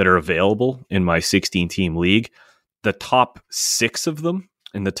that are available in my 16-team league, the top 6 of them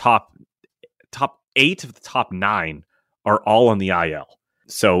and the top 8 of the top 9 are all on the IL.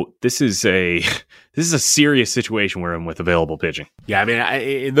 So this is a serious situation we're in with available pitching. Yeah, I mean,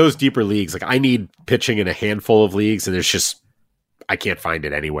 in those deeper leagues, like I need pitching in a handful of leagues, and I can't find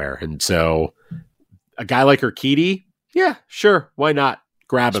it anywhere. And so a guy like Urquidy, yeah, sure, why not?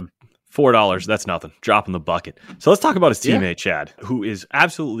 Grab him. $4, that's nothing. Drop in the bucket. So let's talk about his teammate, Chad, who is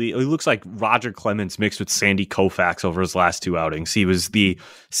he looks like Roger Clemens mixed with Sandy Koufax over his last 2 outings. He was the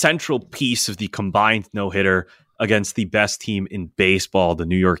central piece of the combined no-hitter against the best team in baseball, the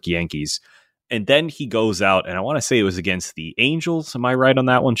New York Yankees. And then he goes out, and I want to say it was against the Angels. Am I right on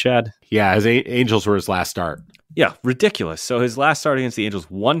that one, Chad? Yeah, his Angels were his last start. Yeah, ridiculous. So his last start against the Angels,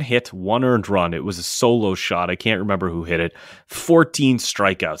 1 hit, 1 earned run. It was a solo shot. I can't remember who hit it. 14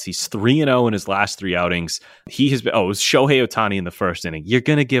 strikeouts. He's 3-0 in his last 3 outings. It was Shohei Ohtani in the first inning. You're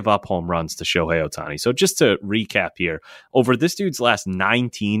going to give up home runs to Shohei Ohtani. So just to recap here, over this dude's last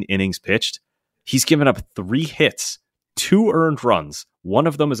 19 innings pitched, he's given up 3 hits, 2 earned runs. One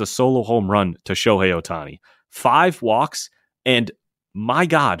of them is a solo home run to Shohei Ohtani, 5 walks, and my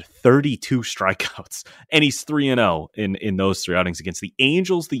God, 32 strikeouts. And he's 3-0 in those 3 outings against the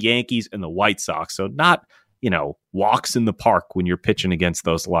Angels, the Yankees, and the White Sox. So not, walks in the park when you're pitching against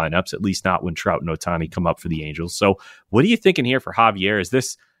those lineups, at least not when Trout and Ohtani come up for the Angels. So what are you thinking here for Javier? Is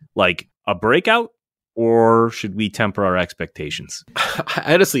this like a breakout, or should we temper our expectations?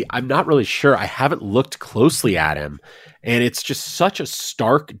 Honestly, I'm not really sure. I haven't looked closely at him, and it's just such a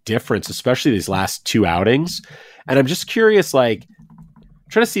stark difference, especially these last 2 outings. And I'm just curious, trying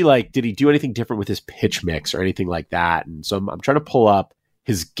to see, did he do anything different with his pitch mix or anything like that? And so I'm trying to pull up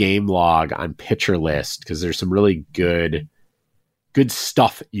his game log on Pitcher List because there's some really good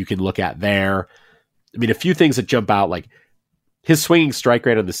stuff you can look at there. I mean, a few things that jump out, like his swinging strike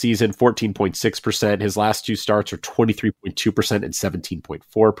rate on the season, 14.6%. His last 2 starts are 23.2% and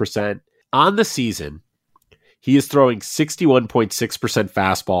 17.4%. On the season, he is throwing 61.6%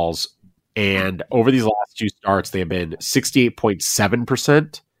 fastballs, and over these last 2 starts, they have been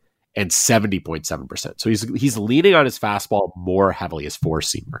 68.7% and 70.7%. So he's leaning on his fastball more heavily, his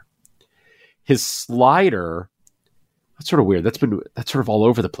 4-seamer. His slider, that's sort of weird. That's sort of all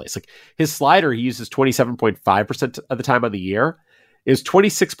over the place. Like his slider, he uses 27.5% of the time on the year, is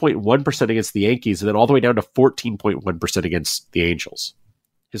 26.1% against the Yankees, and then all the way down to 14.1% against the Angels.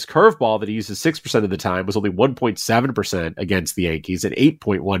 His curveball that he uses 6% of the time was only 1.7% against the Yankees and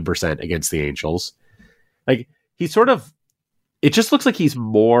 8.1% against the Angels. Like it just looks like he's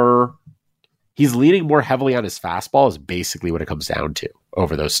leaning more heavily on his fastball is basically what it comes down to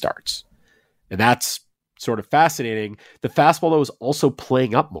over those starts. And that's sort of fascinating. The fastball, though, is also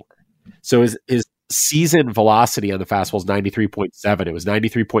playing up more. So his season velocity on the fastball is 93.7. It was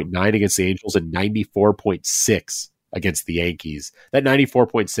 93.9 against the Angels and 94.6 against the Yankees. That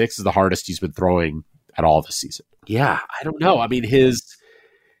 94.6 is the hardest he's been throwing at all this season. Yeah, I don't know. I mean, his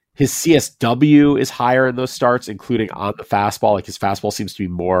CSW is higher in those starts, including on the fastball. Like his fastball seems to be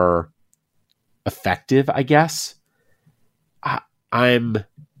more effective, I guess. I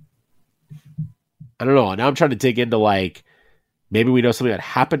don't know. Now I'm trying to dig into maybe we know something that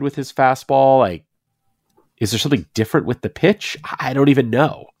happened with his fastball. Is there something different with the pitch? I don't even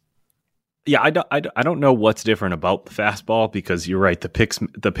know. Yeah, I don't know what's different about the fastball because you're right. The pitch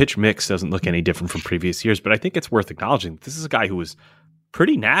mix doesn't look any different from previous years, but I think it's worth acknowledging this is a guy who was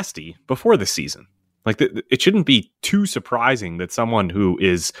pretty nasty before the season. It shouldn't be too surprising that someone who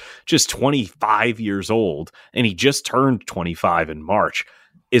is just 25 years old and he just turned 25 in March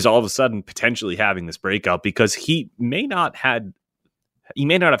is all of a sudden potentially having this breakout because he may not have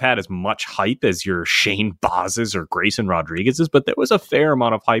had as much hype as your Shane Bazes or Grayson Rodriguez's, but there was a fair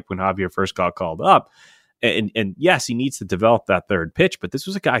amount of hype when Javier first got called up. And yes, he needs to develop that third pitch, but this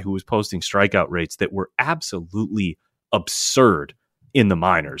was a guy who was posting strikeout rates that were absolutely absurd in the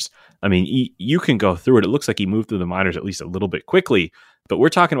minors. I mean, you can go through it. It looks like he moved through the minors at least a little bit quickly, but we're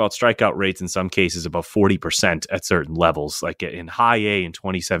talking about strikeout rates in some cases above 40% at certain levels. Like in high A in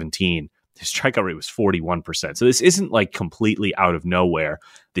 2017, his strikeout rate was 41%. So this isn't completely out of nowhere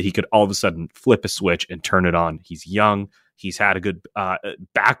that he could all of a sudden flip a switch and turn it on. He's young. He's had a good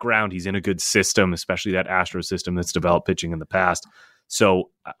background. He's in a good system, especially that Astros system that's developed pitching in the past.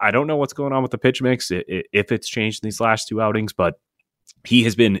 So I don't know what's going on with the pitch mix, if it's changed in these last 2 outings, but he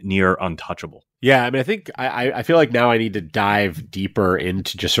has been near untouchable. Yeah, I mean, I think I feel like now I need to dive deeper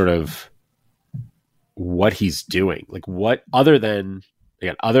into just sort of what he's doing. Like, what other than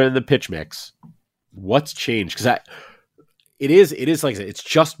the pitch mix, what's changed? Because it is like I said, it's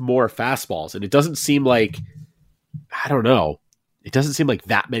just more fastballs, and it doesn't seem like, I don't know, it doesn't seem like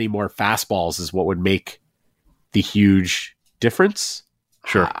that many more fastballs is what would make the huge difference.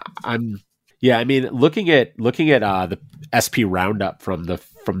 Sure. I mean, looking at the SP roundup from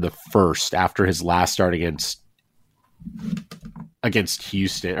the first after his last start against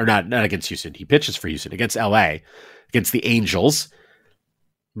Houston, or not against Houston. He pitches for Houston against LA, against the Angels.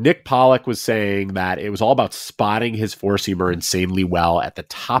 Nick Pollock was saying that it was all about spotting his four-seamer insanely well at the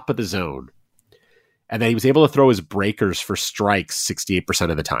top of the zone, and that he was able to throw his breakers for strikes 68%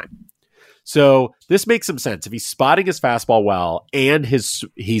 of the time. So this makes some sense. If he's spotting his fastball well and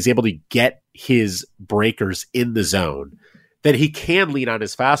he's able to get his breakers in the zone, then he can lean on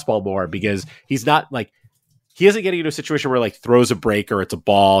his fastball more, because he's not like, he isn't getting into a situation where like throws a breaker, it's a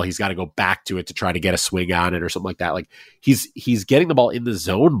ball, he's got to go back to it to try to get a swing on it or something like that. Like he's getting the ball in the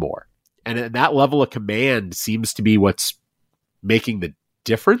zone more. And that level of command seems to be what's making the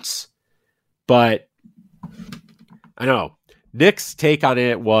difference. But I don't know. Nick's take on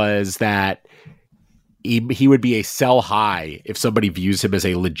it was that he would be a sell high if somebody views him as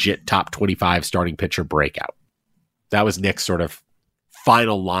a legit top 25 starting pitcher breakout. That was Nick's sort of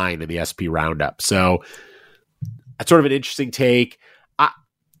final line in the SP roundup. So that's sort of an interesting take.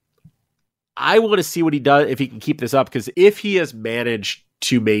 I want to see what he does, if he can keep this up, because if he manages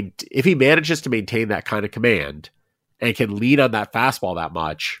to maintain that kind of command and can lean on that fastball that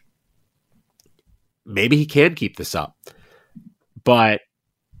much, maybe he can keep this up. But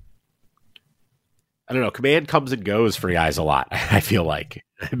I don't know. Command comes and goes for guys a lot, I feel like.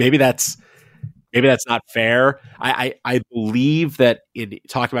 Maybe that's not fair. I believe that in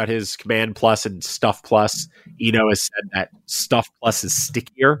talking about his command plus and stuff plus, Eno has said that stuff plus is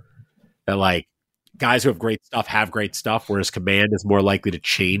stickier. That like guys who have great stuff, whereas command is more likely to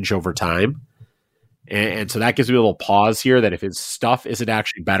change over time. And so that gives me a little pause here, that if his stuff isn't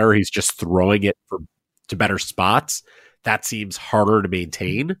actually better, he's just throwing it to better spots. That seems harder to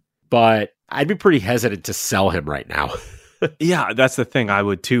maintain, but I'd be pretty hesitant to sell him right now. Yeah, that's the thing. I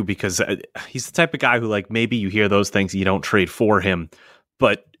would too, because he's the type of guy who, like, maybe you hear those things, you don't trade for him,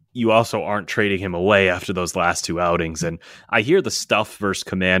 but you also aren't trading him away after those last two outings. And I hear the stuff versus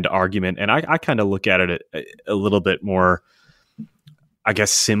command argument, and I kind of look at it a little bit more, I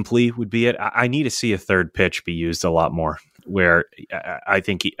guess simply would be it. I need to see a third pitch be used a lot more, where I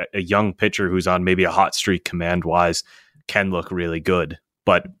think a young pitcher who's on maybe a hot streak command-wise can look really good.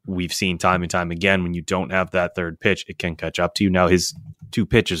 But we've seen time and time again, when you don't have that third pitch, it can catch up to you. Now, his two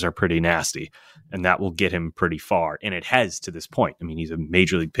pitches are pretty nasty, and that will get him pretty far. And it has to this point. I mean, he's a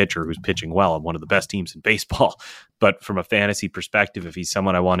major league pitcher who's pitching well on one of the best teams in baseball. But from a fantasy perspective, if he's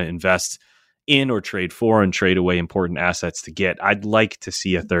someone I want to invest in or trade for and trade away important assets to get, I'd like to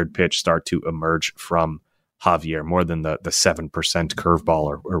see a third pitch start to emerge from Javier more than the 7%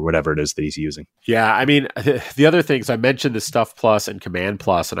 curveball or whatever it is that he's using. Yeah, I mean, the other things, I mentioned the stuff plus and command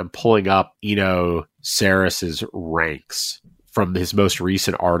plus, and I'm pulling up Eno Sarris's ranks from his most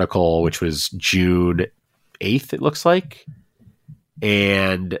recent article, which was June 8th, it looks like.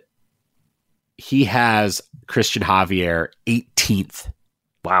 And he has Christian Javier 18th.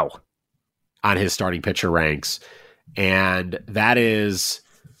 Wow. On his starting pitcher ranks. And that is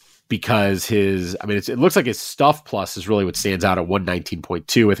because it looks like his stuff plus is really what stands out at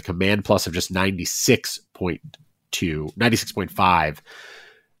 119.2 with a command plus of just 96.5.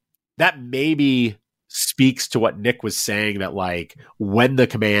 That maybe speaks to what Nick was saying, that like when the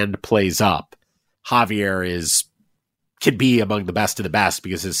command plays up, Javier can be among the best of the best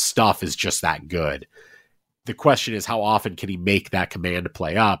because his stuff is just that good. The question is, how often can he make that command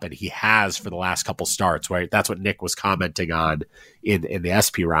play up? And he has for the last couple starts, right? That's what Nick was commenting on in the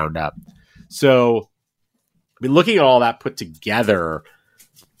SP roundup. So, I mean, looking at all that put together,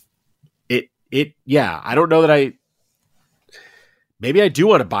 I don't know that maybe I do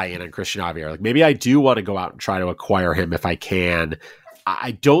want to buy in on Christian Javier. Like, maybe I do want to go out and try to acquire him if I can.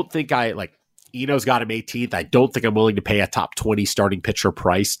 I don't think Eno's got him 18th. I don't think I'm willing to pay a top 20 starting pitcher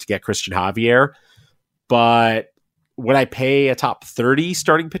price to get Christian Javier. But would I pay a top 30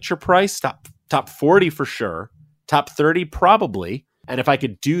 starting pitcher price? Top 40 for sure. Top 30 probably. And if I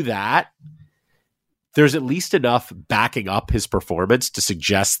could do that, there's at least enough backing up his performance to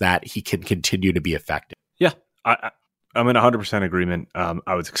suggest that he can continue to be effective. Yeah, I'm in 100% agreement.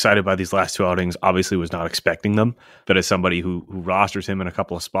 I was excited by these last two outings. Obviously was not expecting them. But as somebody who rosters him in a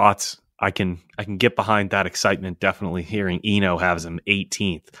couple of spots, I can get behind that excitement. Definitely hearing Eno has him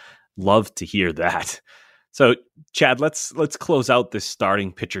 18th. Love to hear that. So, Chad, let's close out this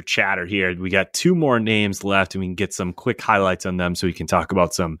starting pitcher chatter here. We got 2 more names left, and we can get some quick highlights on them so we can talk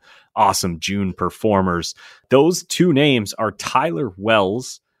about some awesome June performers. Those 2 names are Tyler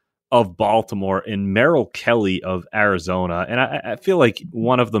Wells of Baltimore and Merrill Kelly of Arizona. And I feel like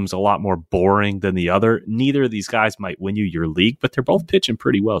one of them's a lot more boring than the other. Neither of these guys might win you your league, but they're both pitching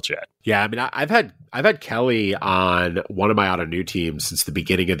pretty well, Chad. Yeah, I mean, I've had Kelly on one of my auto new teams since the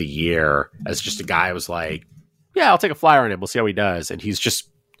beginning of the year as just a guy I was like, yeah, I'll take a flyer on him. We'll see how he does. And he's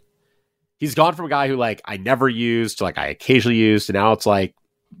gone from a guy who like I never used to like I occasionally used, and now it's like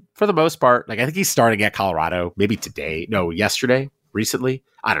for the most part, like I think he's starting at Colorado, maybe yesterday, recently.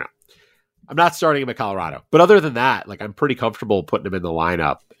 I don't know. I'm not starting him at Colorado, but other than that, like I'm pretty comfortable putting him in the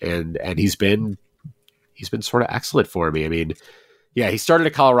lineup, and he's been sort of excellent for me. I mean, yeah, he started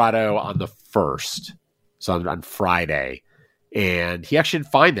at Colorado on the 1st, so on Friday, and he actually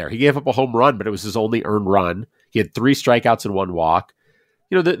did fine there. He gave up a home run, but it was his only earned run. He had 3 strikeouts and 1 walk.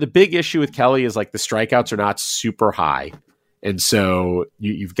 You know, the big issue with Kelly is like the strikeouts are not super high, and so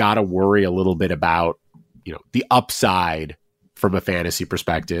you've got to worry a little bit about, you know, the upside from a fantasy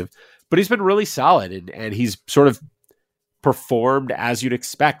perspective. But he's been really solid, and he's sort of performed as you'd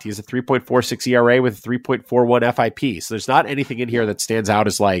expect. He has a 3.46 ERA with a 3.41 FIP. So there's not anything in here that stands out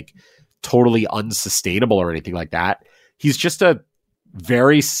as like totally unsustainable or anything like that. He's just a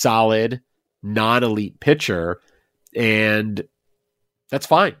very solid, non-elite pitcher, and that's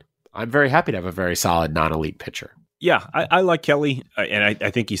fine. I'm very happy to have a very solid, non-elite pitcher. Yeah, I like Kelly, and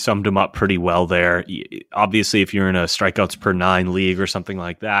I think he summed him up pretty well there. Obviously, if you're in a strikeouts per 9 league or something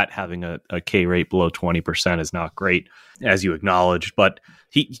like that, having a K rate below 20% is not great, as you acknowledged. But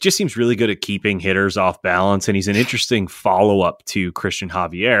he just seems really good at keeping hitters off balance, and he's an interesting follow-up to Christian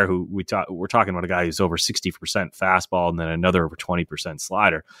Javier, who we're talking about a guy who's over 60% fastball and then another over 20%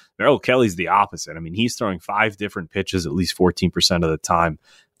 slider. Merrill Kelly's the opposite. I mean, he's throwing 5 different pitches at least 14% of the time.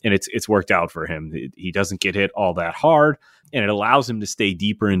 And it's worked out for him. He doesn't get hit all that hard, and it allows him to stay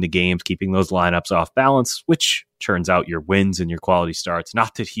deeper into games, keeping those lineups off balance, which turns out your wins and your quality starts.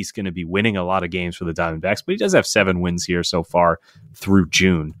 Not that he's going to be winning a lot of games for the Diamondbacks, but he does have 7 wins here so far through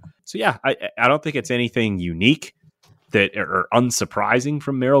June. So yeah, I don't think it's anything unique that or unsurprising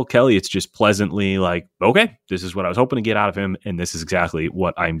from Merrill Kelly. It's just pleasantly like, okay, this is what I was hoping to get out of him, and this is exactly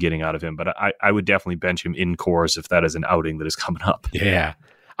what I'm getting out of him. But I would definitely bench him in Coors if that is an outing that is coming up. Yeah.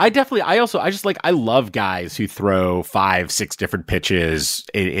 I love guys who throw 5-6 different pitches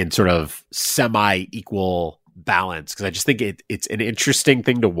in sort of semi-equal balance, because I just think it's an interesting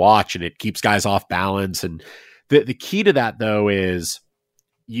thing to watch, and it keeps guys off balance. And the key to that, though, is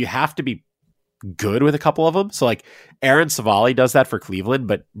you have to be good with a couple of them. So like Aaron Savali does that for Cleveland,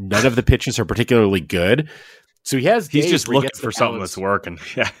 but none of the pitches are particularly good. So he's just looking for something that's working.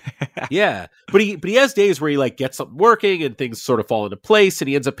 Yeah. Yeah. But he has days where he like gets something working and things sort of fall into place, and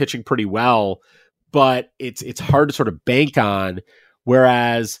he ends up pitching pretty well, but it's hard to sort of bank on.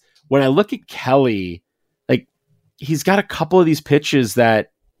 Whereas when I look at Kelly, like he's got a couple of these pitches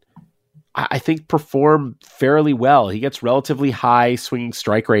that I think perform fairly well. He gets relatively high swinging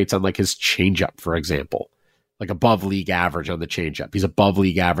strike rates on like his changeup, for example, like above league average on the changeup. He's above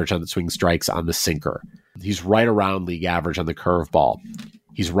league average on the swing strikes on the sinker. He's right around league average on the curveball.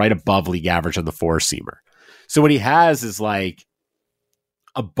 He's right above league average on the 4-seamer. So what he has is like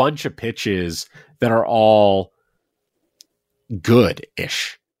a bunch of pitches that are all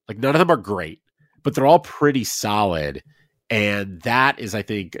good-ish. Like none of them are great, but they're all pretty solid. And that is, I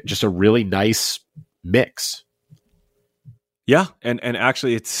think, just a really nice mix. Yeah, and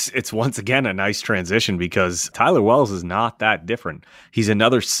actually it's once again a nice transition, because Tyler Wells is not that different. He's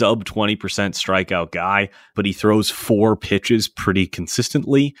another sub 20% strikeout guy, but he throws 4 pitches pretty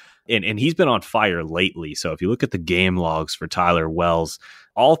consistently, and he's been on fire lately. So if you look at the game logs for Tyler Wells,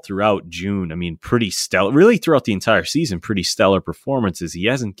 all throughout June, I mean, pretty stellar, really throughout the entire season, pretty stellar performances. He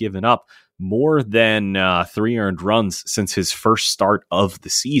hasn't given up more than 3 earned runs since his first start of the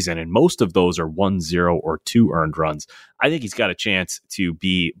season, and most of those are 1-0 or 2 earned runs. I think he's got a chance to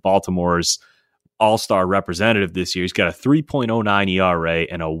be Baltimore's all-star representative this year. He's got a 3.09 ERA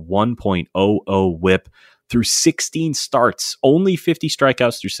and a 1.00 whip through 16 starts, only 50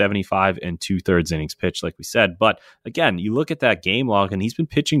 strikeouts through 75 and 2/3 innings pitched, like we said. But again, you look at that game log, and he's been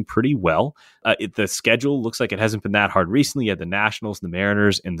pitching pretty well. The schedule looks like it hasn't been that hard recently. He had the Nationals, the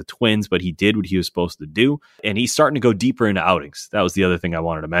Mariners, and the Twins, but he did what he was supposed to do, and he's starting to go deeper into outings. That was the other thing I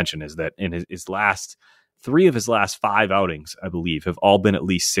wanted to mention, is that in his last 3 of his last 5 outings, I believe, have all been at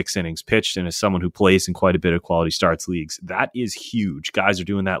least 6 innings pitched. And as someone who plays in quite a bit of quality starts leagues, that is huge. Guys are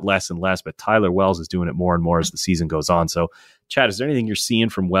doing that less and less, but Tyler Wells is doing it more and more as the season goes on. So, Chad, is there anything you're seeing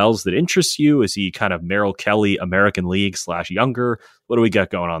from Wells that interests you? Is he kind of Merrill Kelly, American League / younger? What do we got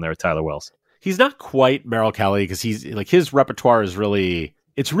going on there with Tyler Wells? He's not quite Merrill Kelly because he's like his repertoire is really,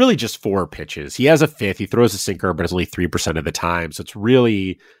 it's really just 4 pitches. He has a fifth, he throws a sinker, but it's only 3% of the time. So it's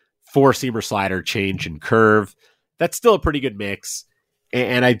really 4-seamer slider, change, and curve. That's still a pretty good mix.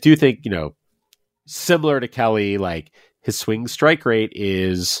 And I do think, similar to Kelly, like his swing strike rate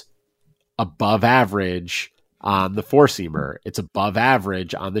is above average on the 4-seamer. It's above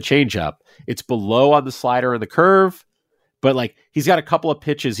average on the changeup. It's below on the slider and the curve, but like he's got a couple of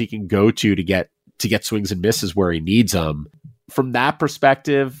pitches he can go to get swings and misses where he needs them. From that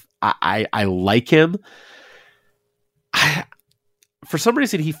perspective, I like him. For some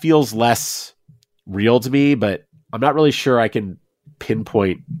reason, he feels less real to me, but I'm not really sure I can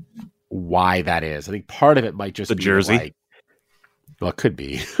pinpoint why that is. I think part of it might just be the jersey. Well, it could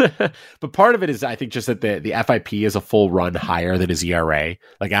be. But part of it is, I think, just that the FIP is a full run higher than his ERA.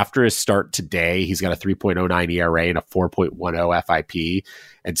 Like after his start today, he's got a 3.09 ERA and a 4.10 FIP.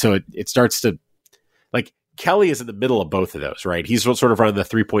 And so it starts to, like, Kelly is in the middle of both of those, right? He's sort of running the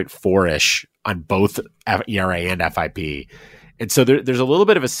 3.4-ish on both ERA and FIP. And so there's a little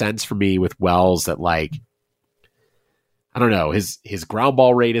bit of a sense for me with Wells that, like, I don't know, his ground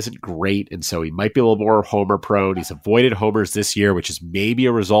ball rate isn't great, and so he might be a little more homer prone. He's avoided homers this year, which is maybe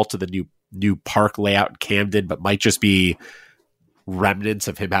a result of the new park layout in Camden, but might just be remnants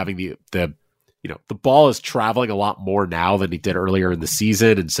of him having the ball is traveling a lot more now than he did earlier in the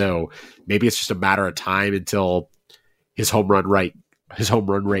season, and so maybe it's just a matter of time until his home run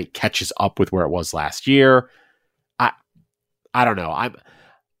rate catches up with where it was last year. I don't know.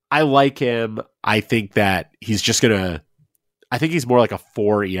 I like him. I think that he's just gonna. I think he's more like a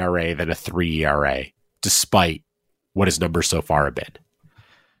 4 ERA than a 3 ERA, despite what his numbers so far have been.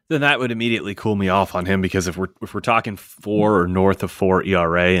 Then that would immediately cool me off on him, because if we're talking 4 or north of 4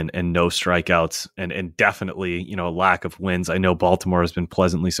 ERA and no strikeouts and definitely, lack of wins. I know Baltimore has been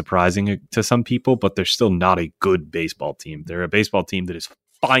pleasantly surprising to some people, but they're still not a good baseball team. They're a baseball team that is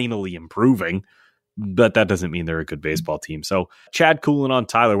finally improving, but that doesn't mean they're a good baseball team. So Chad cooling on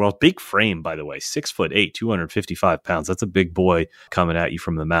Tyler Wells, big frame, by the way, 6'8", 255 pounds. That's a big boy coming at you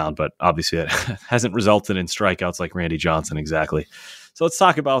from the mound, but obviously that hasn't resulted in strikeouts like Randy Johnson exactly. So let's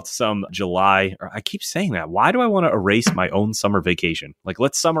talk about some July. I keep saying that. Why do I want to erase my own summer vacation? Like,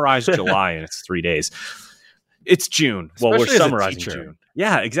 let's summarize July and it's 3 days. It's June. Well, we're summarizing June.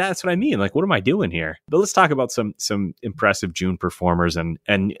 Yeah, exactly. That's what I mean. Like, what am I doing here? But let's talk about some impressive June performers. And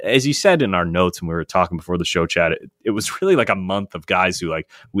as you said in our notes when we were talking before the show, Chad, it was really like a month of guys who, like,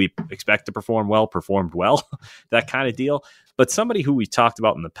 we expect to performed well, that kind of deal. But somebody who we talked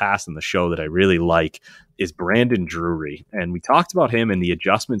about in the past in the show that I really like is Brandon Drury. And we talked about him and the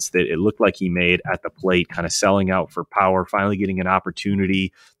adjustments that it looked like he made at the plate, kind of selling out for power, finally getting an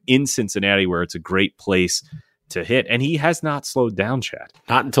opportunity in Cincinnati where it's a great place to hit. And he has not slowed down, Chad.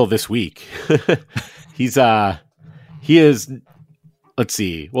 Not until this week. He is, let's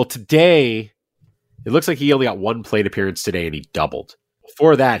see. Well, today, it looks like he only got 1 plate appearance today and he doubled.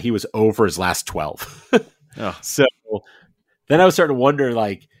 Before that, he was over his last 12. So then I was starting to wonder,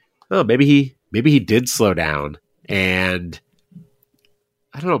 like, oh, maybe he did slow down. And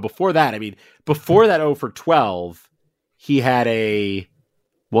I don't know, before that 0 for 12, he had a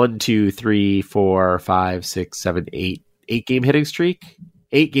 1, 2, 3, 4, 5, 6, 7, 8 game hitting streak.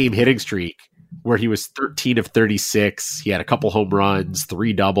 8 game hitting streak where he was 13 of 36. He had a couple home runs,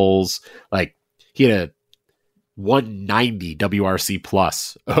 3 doubles. Like, he had a 190 WRC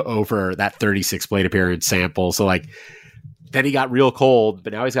plus over that 36 plate appearance sample. So, like, then he got real cold,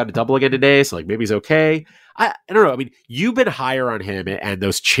 but now he's got a double again today. So, like, maybe he's okay. I don't know. I mean, you've been higher on him and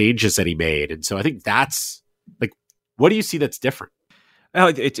those changes that he made. And so I think that's, like, what do you see that's different?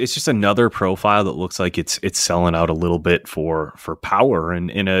 It's just another profile that looks like it's selling out a little bit for power,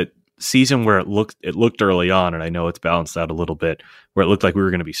 and in a season where it looked early on, and I know it's balanced out a little bit, where it looked like we were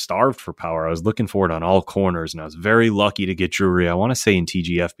going to be starved for power. I was looking for it on all corners, and I was very lucky to get Drury, I want to say in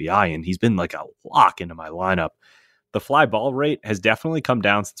TGFBI, and he's been like a lock into my lineup. The fly ball rate has definitely come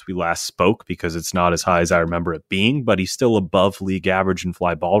down since we last spoke because it's not as high as I remember it being, but he's still above league average in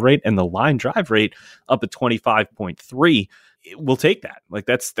fly ball rate, and the line drive rate up at 25.3. We'll take that. Like,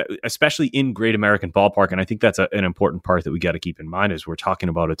 that's especially in Great American Ballpark. And I think that's an important part that we got to keep in mind is we're talking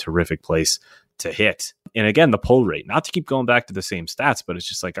about a terrific place to hit. And again, the pull rate, not to keep going back to the same stats, but it's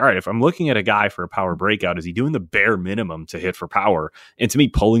just like, all right, if I'm looking at a guy for a power breakout, is he doing the bare minimum to hit for power? And to me,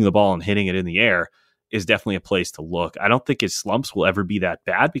 pulling the ball and hitting it in the air, is definitely a place to look. I don't think his slumps will ever be that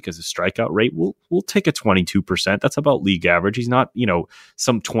bad because his strikeout rate will take a 22%. That's about league average. He's not,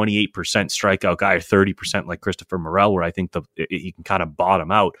 some 28% strikeout guy or 30% like Christopher Morel, where I think he can kind of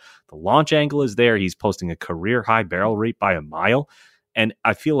bottom out. The launch angle is there. He's posting a career high barrel rate by a mile. And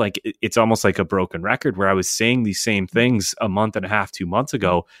I feel like it's almost like a broken record where I was saying these same things a month and a half, 2 months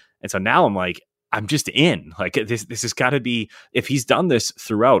ago. And so now I'm like, I'm just in. Like this has got to be, if he's done this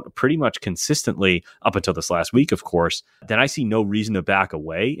throughout pretty much consistently up until this last week, of course, then I see no reason to back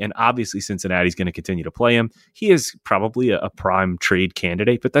away. And obviously Cincinnati's going to continue to play him. He is probably a prime trade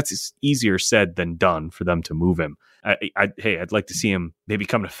candidate, but that's easier said than done for them to move him. I'd like to see him maybe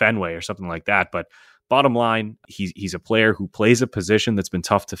come to Fenway or something like that. But bottom line, he's a player who plays a position that's been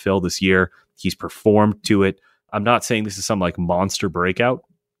tough to fill this year. He's performed to it. I'm not saying this is some like monster breakout,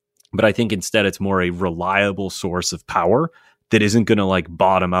 but I think instead it's more a reliable source of power that isn't going to like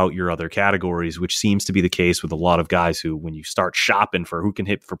bottom out your other categories, which seems to be the case with a lot of guys who, when you start shopping for who can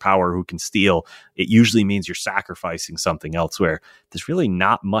hit for power, who can steal, it usually means you're sacrificing something elsewhere. There's really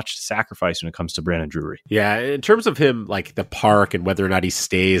not much to sacrifice when it comes to Brandon Drury. Yeah, in terms of him, like the park and whether or not he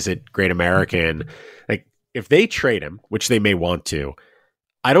stays at Great American, like if they trade him, which they may want to,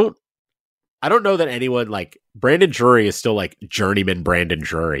 I don't know that anyone like Brandon Drury is still like journeyman Brandon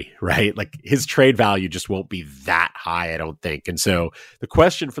Drury, right? Like his trade value just won't be that high, I don't think. And so the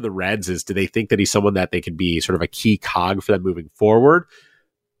question for the Reds is, do they think that he's someone that they can be sort of a key cog for them moving forward?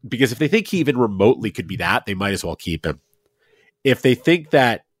 Because if they think he even remotely could be that, they might as well keep him. If they think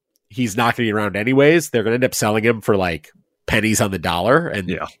that he's not going to be around anyways, they're going to end up selling him for like pennies on the dollar,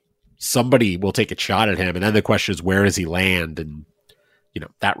 and somebody will take a shot at him. And then the question is, where does he land? And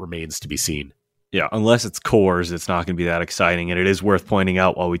that remains to be seen. Yeah, unless it's Coors, it's not going to be that exciting. And it is worth pointing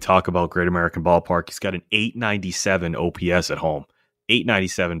out while we talk about Great American Ballpark, he's got an 897 OPS at home.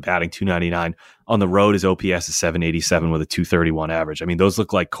 897, batting 299. On the road, his OPS is 787 with a 231 average. I mean, those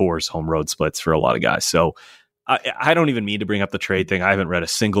look like Coors home road splits for a lot of guys. So I don't even mean to bring up the trade thing. I haven't read a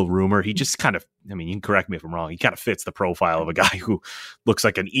single rumor. He just kind of, I mean, you can correct me if I'm wrong. He kind of fits the profile of a guy who looks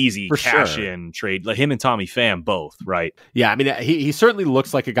like an easy cash-in trade. Like him and Tommy Pham both, right? Yeah, I mean, he certainly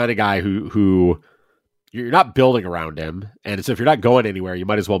looks like a kind of guy who you're not building around him. And so if you're not going anywhere, you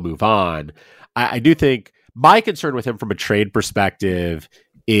might as well move on. I do think my concern with him from a trade perspective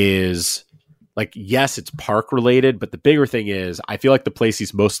is like, yes, it's park related, but the bigger thing is I feel like the place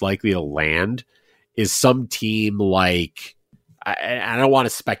he's most likely to land is some team like, I don't want to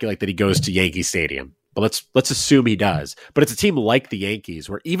speculate that he goes to Yankee Stadium, but let's assume he does. But it's a team like the Yankees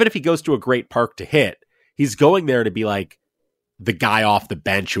where even if he goes to a great park to hit, he's going there to be like the guy off the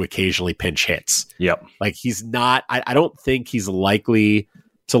bench who occasionally pinch hits. Yep. Like he's not, I don't think he's likely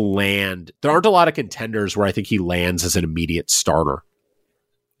to land. There aren't a lot of contenders where I think he lands as an immediate starter.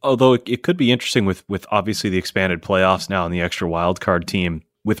 Although it could be interesting with obviously the expanded playoffs now and the extra wild card team,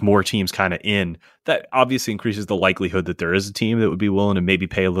 with more teams kind of in, that obviously increases the likelihood that there is a team that would be willing to maybe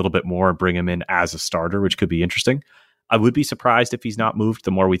pay a little bit more and bring him in as a starter, which could be interesting. I would be surprised if he's not moved.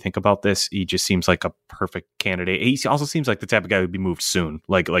 The more we think about this, he just seems like a perfect candidate. He also seems like the type of guy who would be moved soon,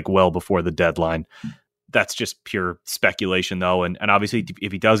 like well before the deadline. That's just pure speculation though. And obviously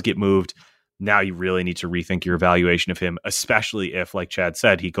if he does get moved, now you really need to rethink your evaluation of him, especially if, like Chad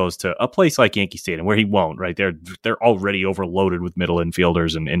said, he goes to a place like Yankee Stadium where he won't, right? They're already overloaded with middle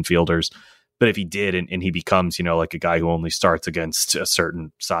infielders and infielders. But if he did and he becomes, like a guy who only starts against a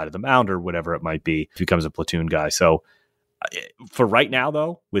certain side of the mound or whatever it might be, he becomes a platoon guy. So for right now,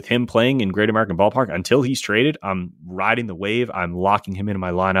 though, with him playing in Great American Ballpark, until he's traded, I'm riding the wave. I'm locking him into my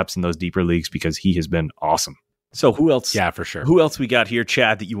lineups in those deeper leagues because he has been awesome. So who else? Yeah, for sure. Who else we got here,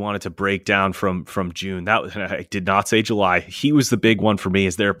 Chad, that you wanted to break down from June? That I did not say July. He was the big one for me.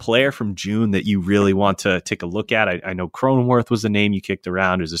 Is there a player from June that you really want to take a look at? I know Cronenworth was the name you kicked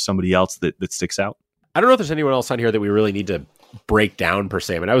around. Is there somebody else that sticks out? I don't know if there's anyone else on here that we really need to break down per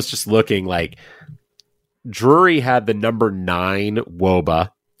se. I mean, I was just looking like Drury had the number 9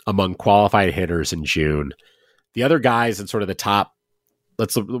 WOBA among qualified hitters in June. The other guys in sort of the top,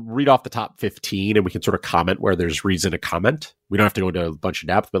 let's read off the top 15 and we can sort of comment where there's reason to comment. We don't have to go into a bunch of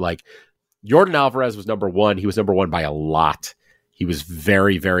depth, but like Yordan Alvarez was number 1. He was number 1 by a lot. He was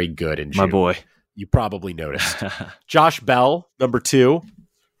very, very good in June. My boy. You probably noticed. Josh Bell, number 2.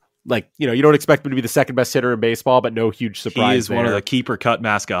 Like, you don't expect him to be the second best hitter in baseball, but no huge surprise. He is one of the keeper cut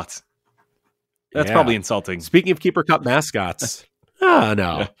mascots. That's probably insulting. Speaking of keeper cut mascots. Oh,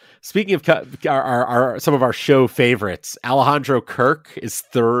 no. Speaking of our some of our show favorites, Alejandro Kirk is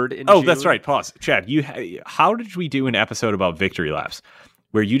 3rd in June. That's right. Pause. Chad, how did we do an episode about victory laps?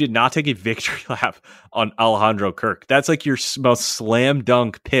 where you did not take a victory lap on Alejandro Kirk. That's like your most slam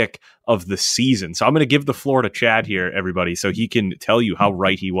dunk pick of the season. So I'm going to give the floor to Chad here, everybody, so he can tell you how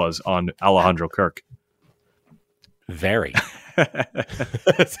right he was on Alejandro Kirk. Very.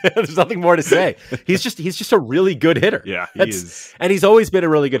 There's nothing more to say. He's just a really good hitter. Yeah, he is. And he's always been a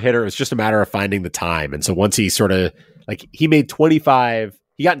really good hitter. It's just a matter of finding the time. And so once he sort of he made 25,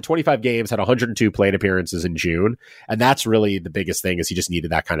 he got in 25 games, had 102 plate appearances in June. And that's really the biggest thing, is he just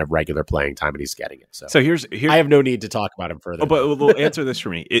needed that kind of regular playing time, and he's getting it. So here's I have no need to talk about him further. But we'll answer this for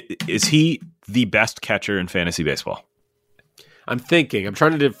me. Is he the best catcher in fantasy baseball? I'm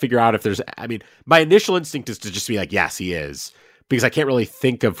trying to figure out if there's, my initial instinct is to just be like, yes, he is, because I can't really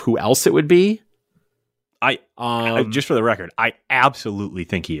think of who else it would be. I just for the record, I absolutely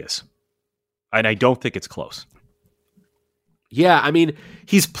think he is. And I don't think it's close. Yeah,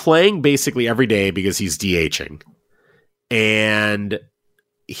 he's playing basically every day because he's DHing. And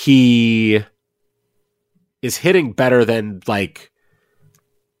he is hitting better than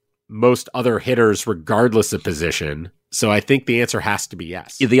most other hitters regardless of position. So I think the answer has to be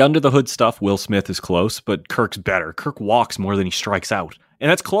yes. Yeah, the under the hood stuff, Will Smith is close, but Kirk's better. Kirk walks more than he strikes out. And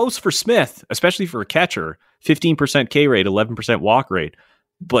that's close for Smith, especially for a catcher. 15% K rate, 11% walk rate.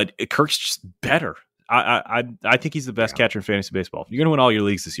 But Kirk's just better. I think he's the best catcher in fantasy baseball. You're going to win all your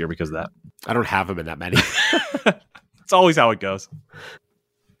leagues this year because of that. I don't have him in that many. It's always how it goes.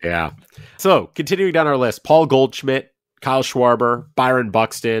 Yeah. So continuing down our list, Paul Goldschmidt, Kyle Schwarber, Byron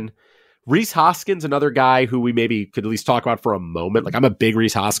Buxton, Rhys Hoskins, another guy who we maybe could at least talk about for a moment. I'm a big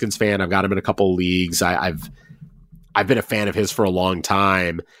Rhys Hoskins fan. I've got him in a couple of leagues. I've been a fan of his for a long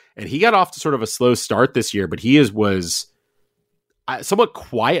time, and he got off to sort of a slow start this year, but he was somewhat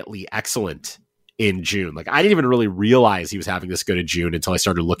quietly excellent in June. I didn't even really realize he was having this good in June until I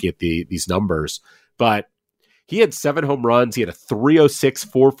started looking at these numbers. But he had 7 home runs. He had a 306,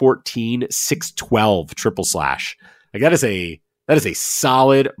 414, 612 triple slash. That is a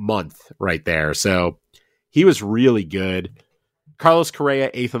solid month right there. So he was really good. Carlos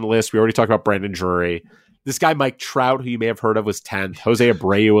Correa, 8th on the list. We already talked about Brandon Drury. This guy, Mike Trout, who you may have heard of, was 10th. Jose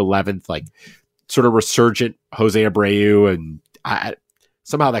Abreu, 11th, sort of resurgent Jose Abreu. And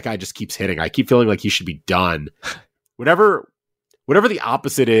somehow that guy just keeps hitting. I keep feeling like he should be done. Whatever the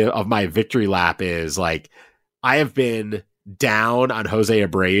opposite of my victory lap is, I have been down on Jose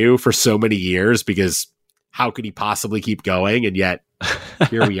Abreu for so many years because how could he possibly keep going? And yet,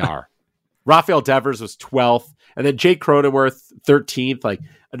 here we are. Rafael Devers was 12th. And then Jake Cronenworth, 13th.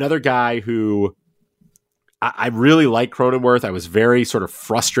 Another guy who I really like Cronenworth. I was very sort of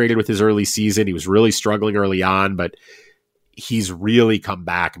frustrated with his early season. He was really struggling early on, but he's really come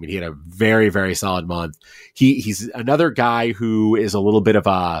back. He had a very, very solid month. He's another guy who is a little bit of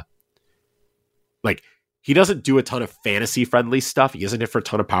a, he doesn't do a ton of fantasy friendly stuff. He doesn't hit for a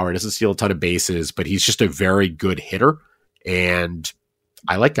ton of power. He doesn't steal a ton of bases, but he's just a very good hitter. And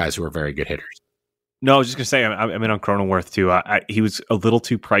I like guys who are very good hitters. No, I was just going to say, I'm in on Cronenworth too. He was a little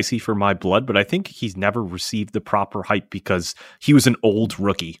too pricey for my blood, but I think he's never received the proper hype because he was an old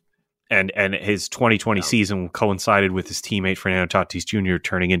rookie. And his 2020 season coincided with his teammate Fernando Tatis Jr.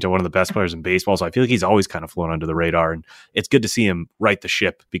 turning into one of the best players in baseball. So I feel like he's always kind of flown under the radar. And it's good to see him right the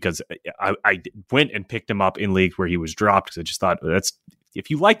ship because I went and picked him up in leagues where he was dropped because I just thought, if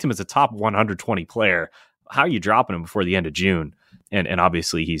you liked him as a top 120 player, how are you dropping him before the end of June? And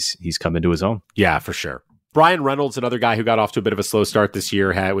obviously he's come into his own. Yeah, for sure. Brian Reynolds, another guy who got off to a bit of a slow start this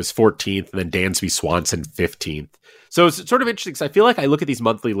year, was 14th, and then Dansby Swanson 15th. So it's sort of interesting because I feel like I look at these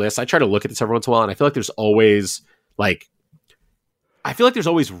monthly lists. I try to look at this every once in a while, and I feel like there's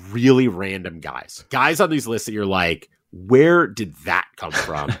always really random guys on these lists that you're like, where did that come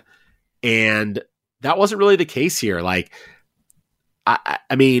from? And that wasn't really the case here.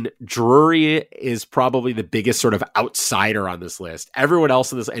 Drury is probably the biggest sort of outsider on this list. Everyone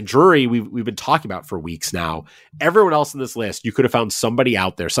else in this, and Drury, we've been talking about for weeks now. Everyone else in this list, you could have found somebody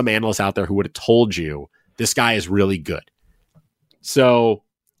out there, some analyst out there who would have told you this guy is really good. So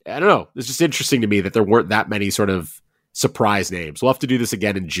I don't know. It's just interesting to me that there weren't that many sort of surprise names. We'll have to do this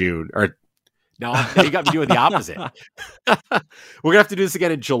again in June. Or now you got me doing the opposite. We're gonna have to do this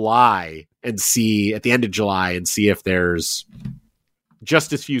again in July and see at the end of July and see if there's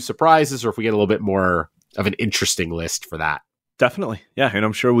just as few surprises or if we get a little bit more of an interesting list for that. Definitely. Yeah. And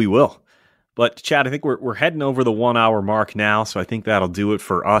I'm sure we will. But Chad, I think we're heading over the 1 hour mark now. So I think that'll do it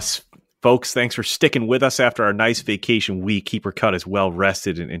for us. Folks, thanks for sticking with us after our nice vacation week. Keeper Cut is well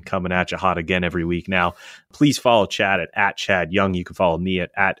rested and coming at you hot again every week now. Please follow Chad at Chad Young. You can follow me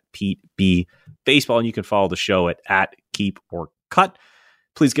at Pete B Baseball, and you can follow the show at Keep or Cut.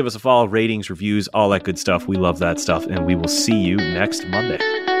 Please give us a follow, ratings, reviews, all that good stuff. We love that stuff, and we will see you next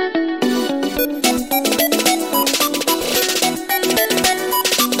Monday.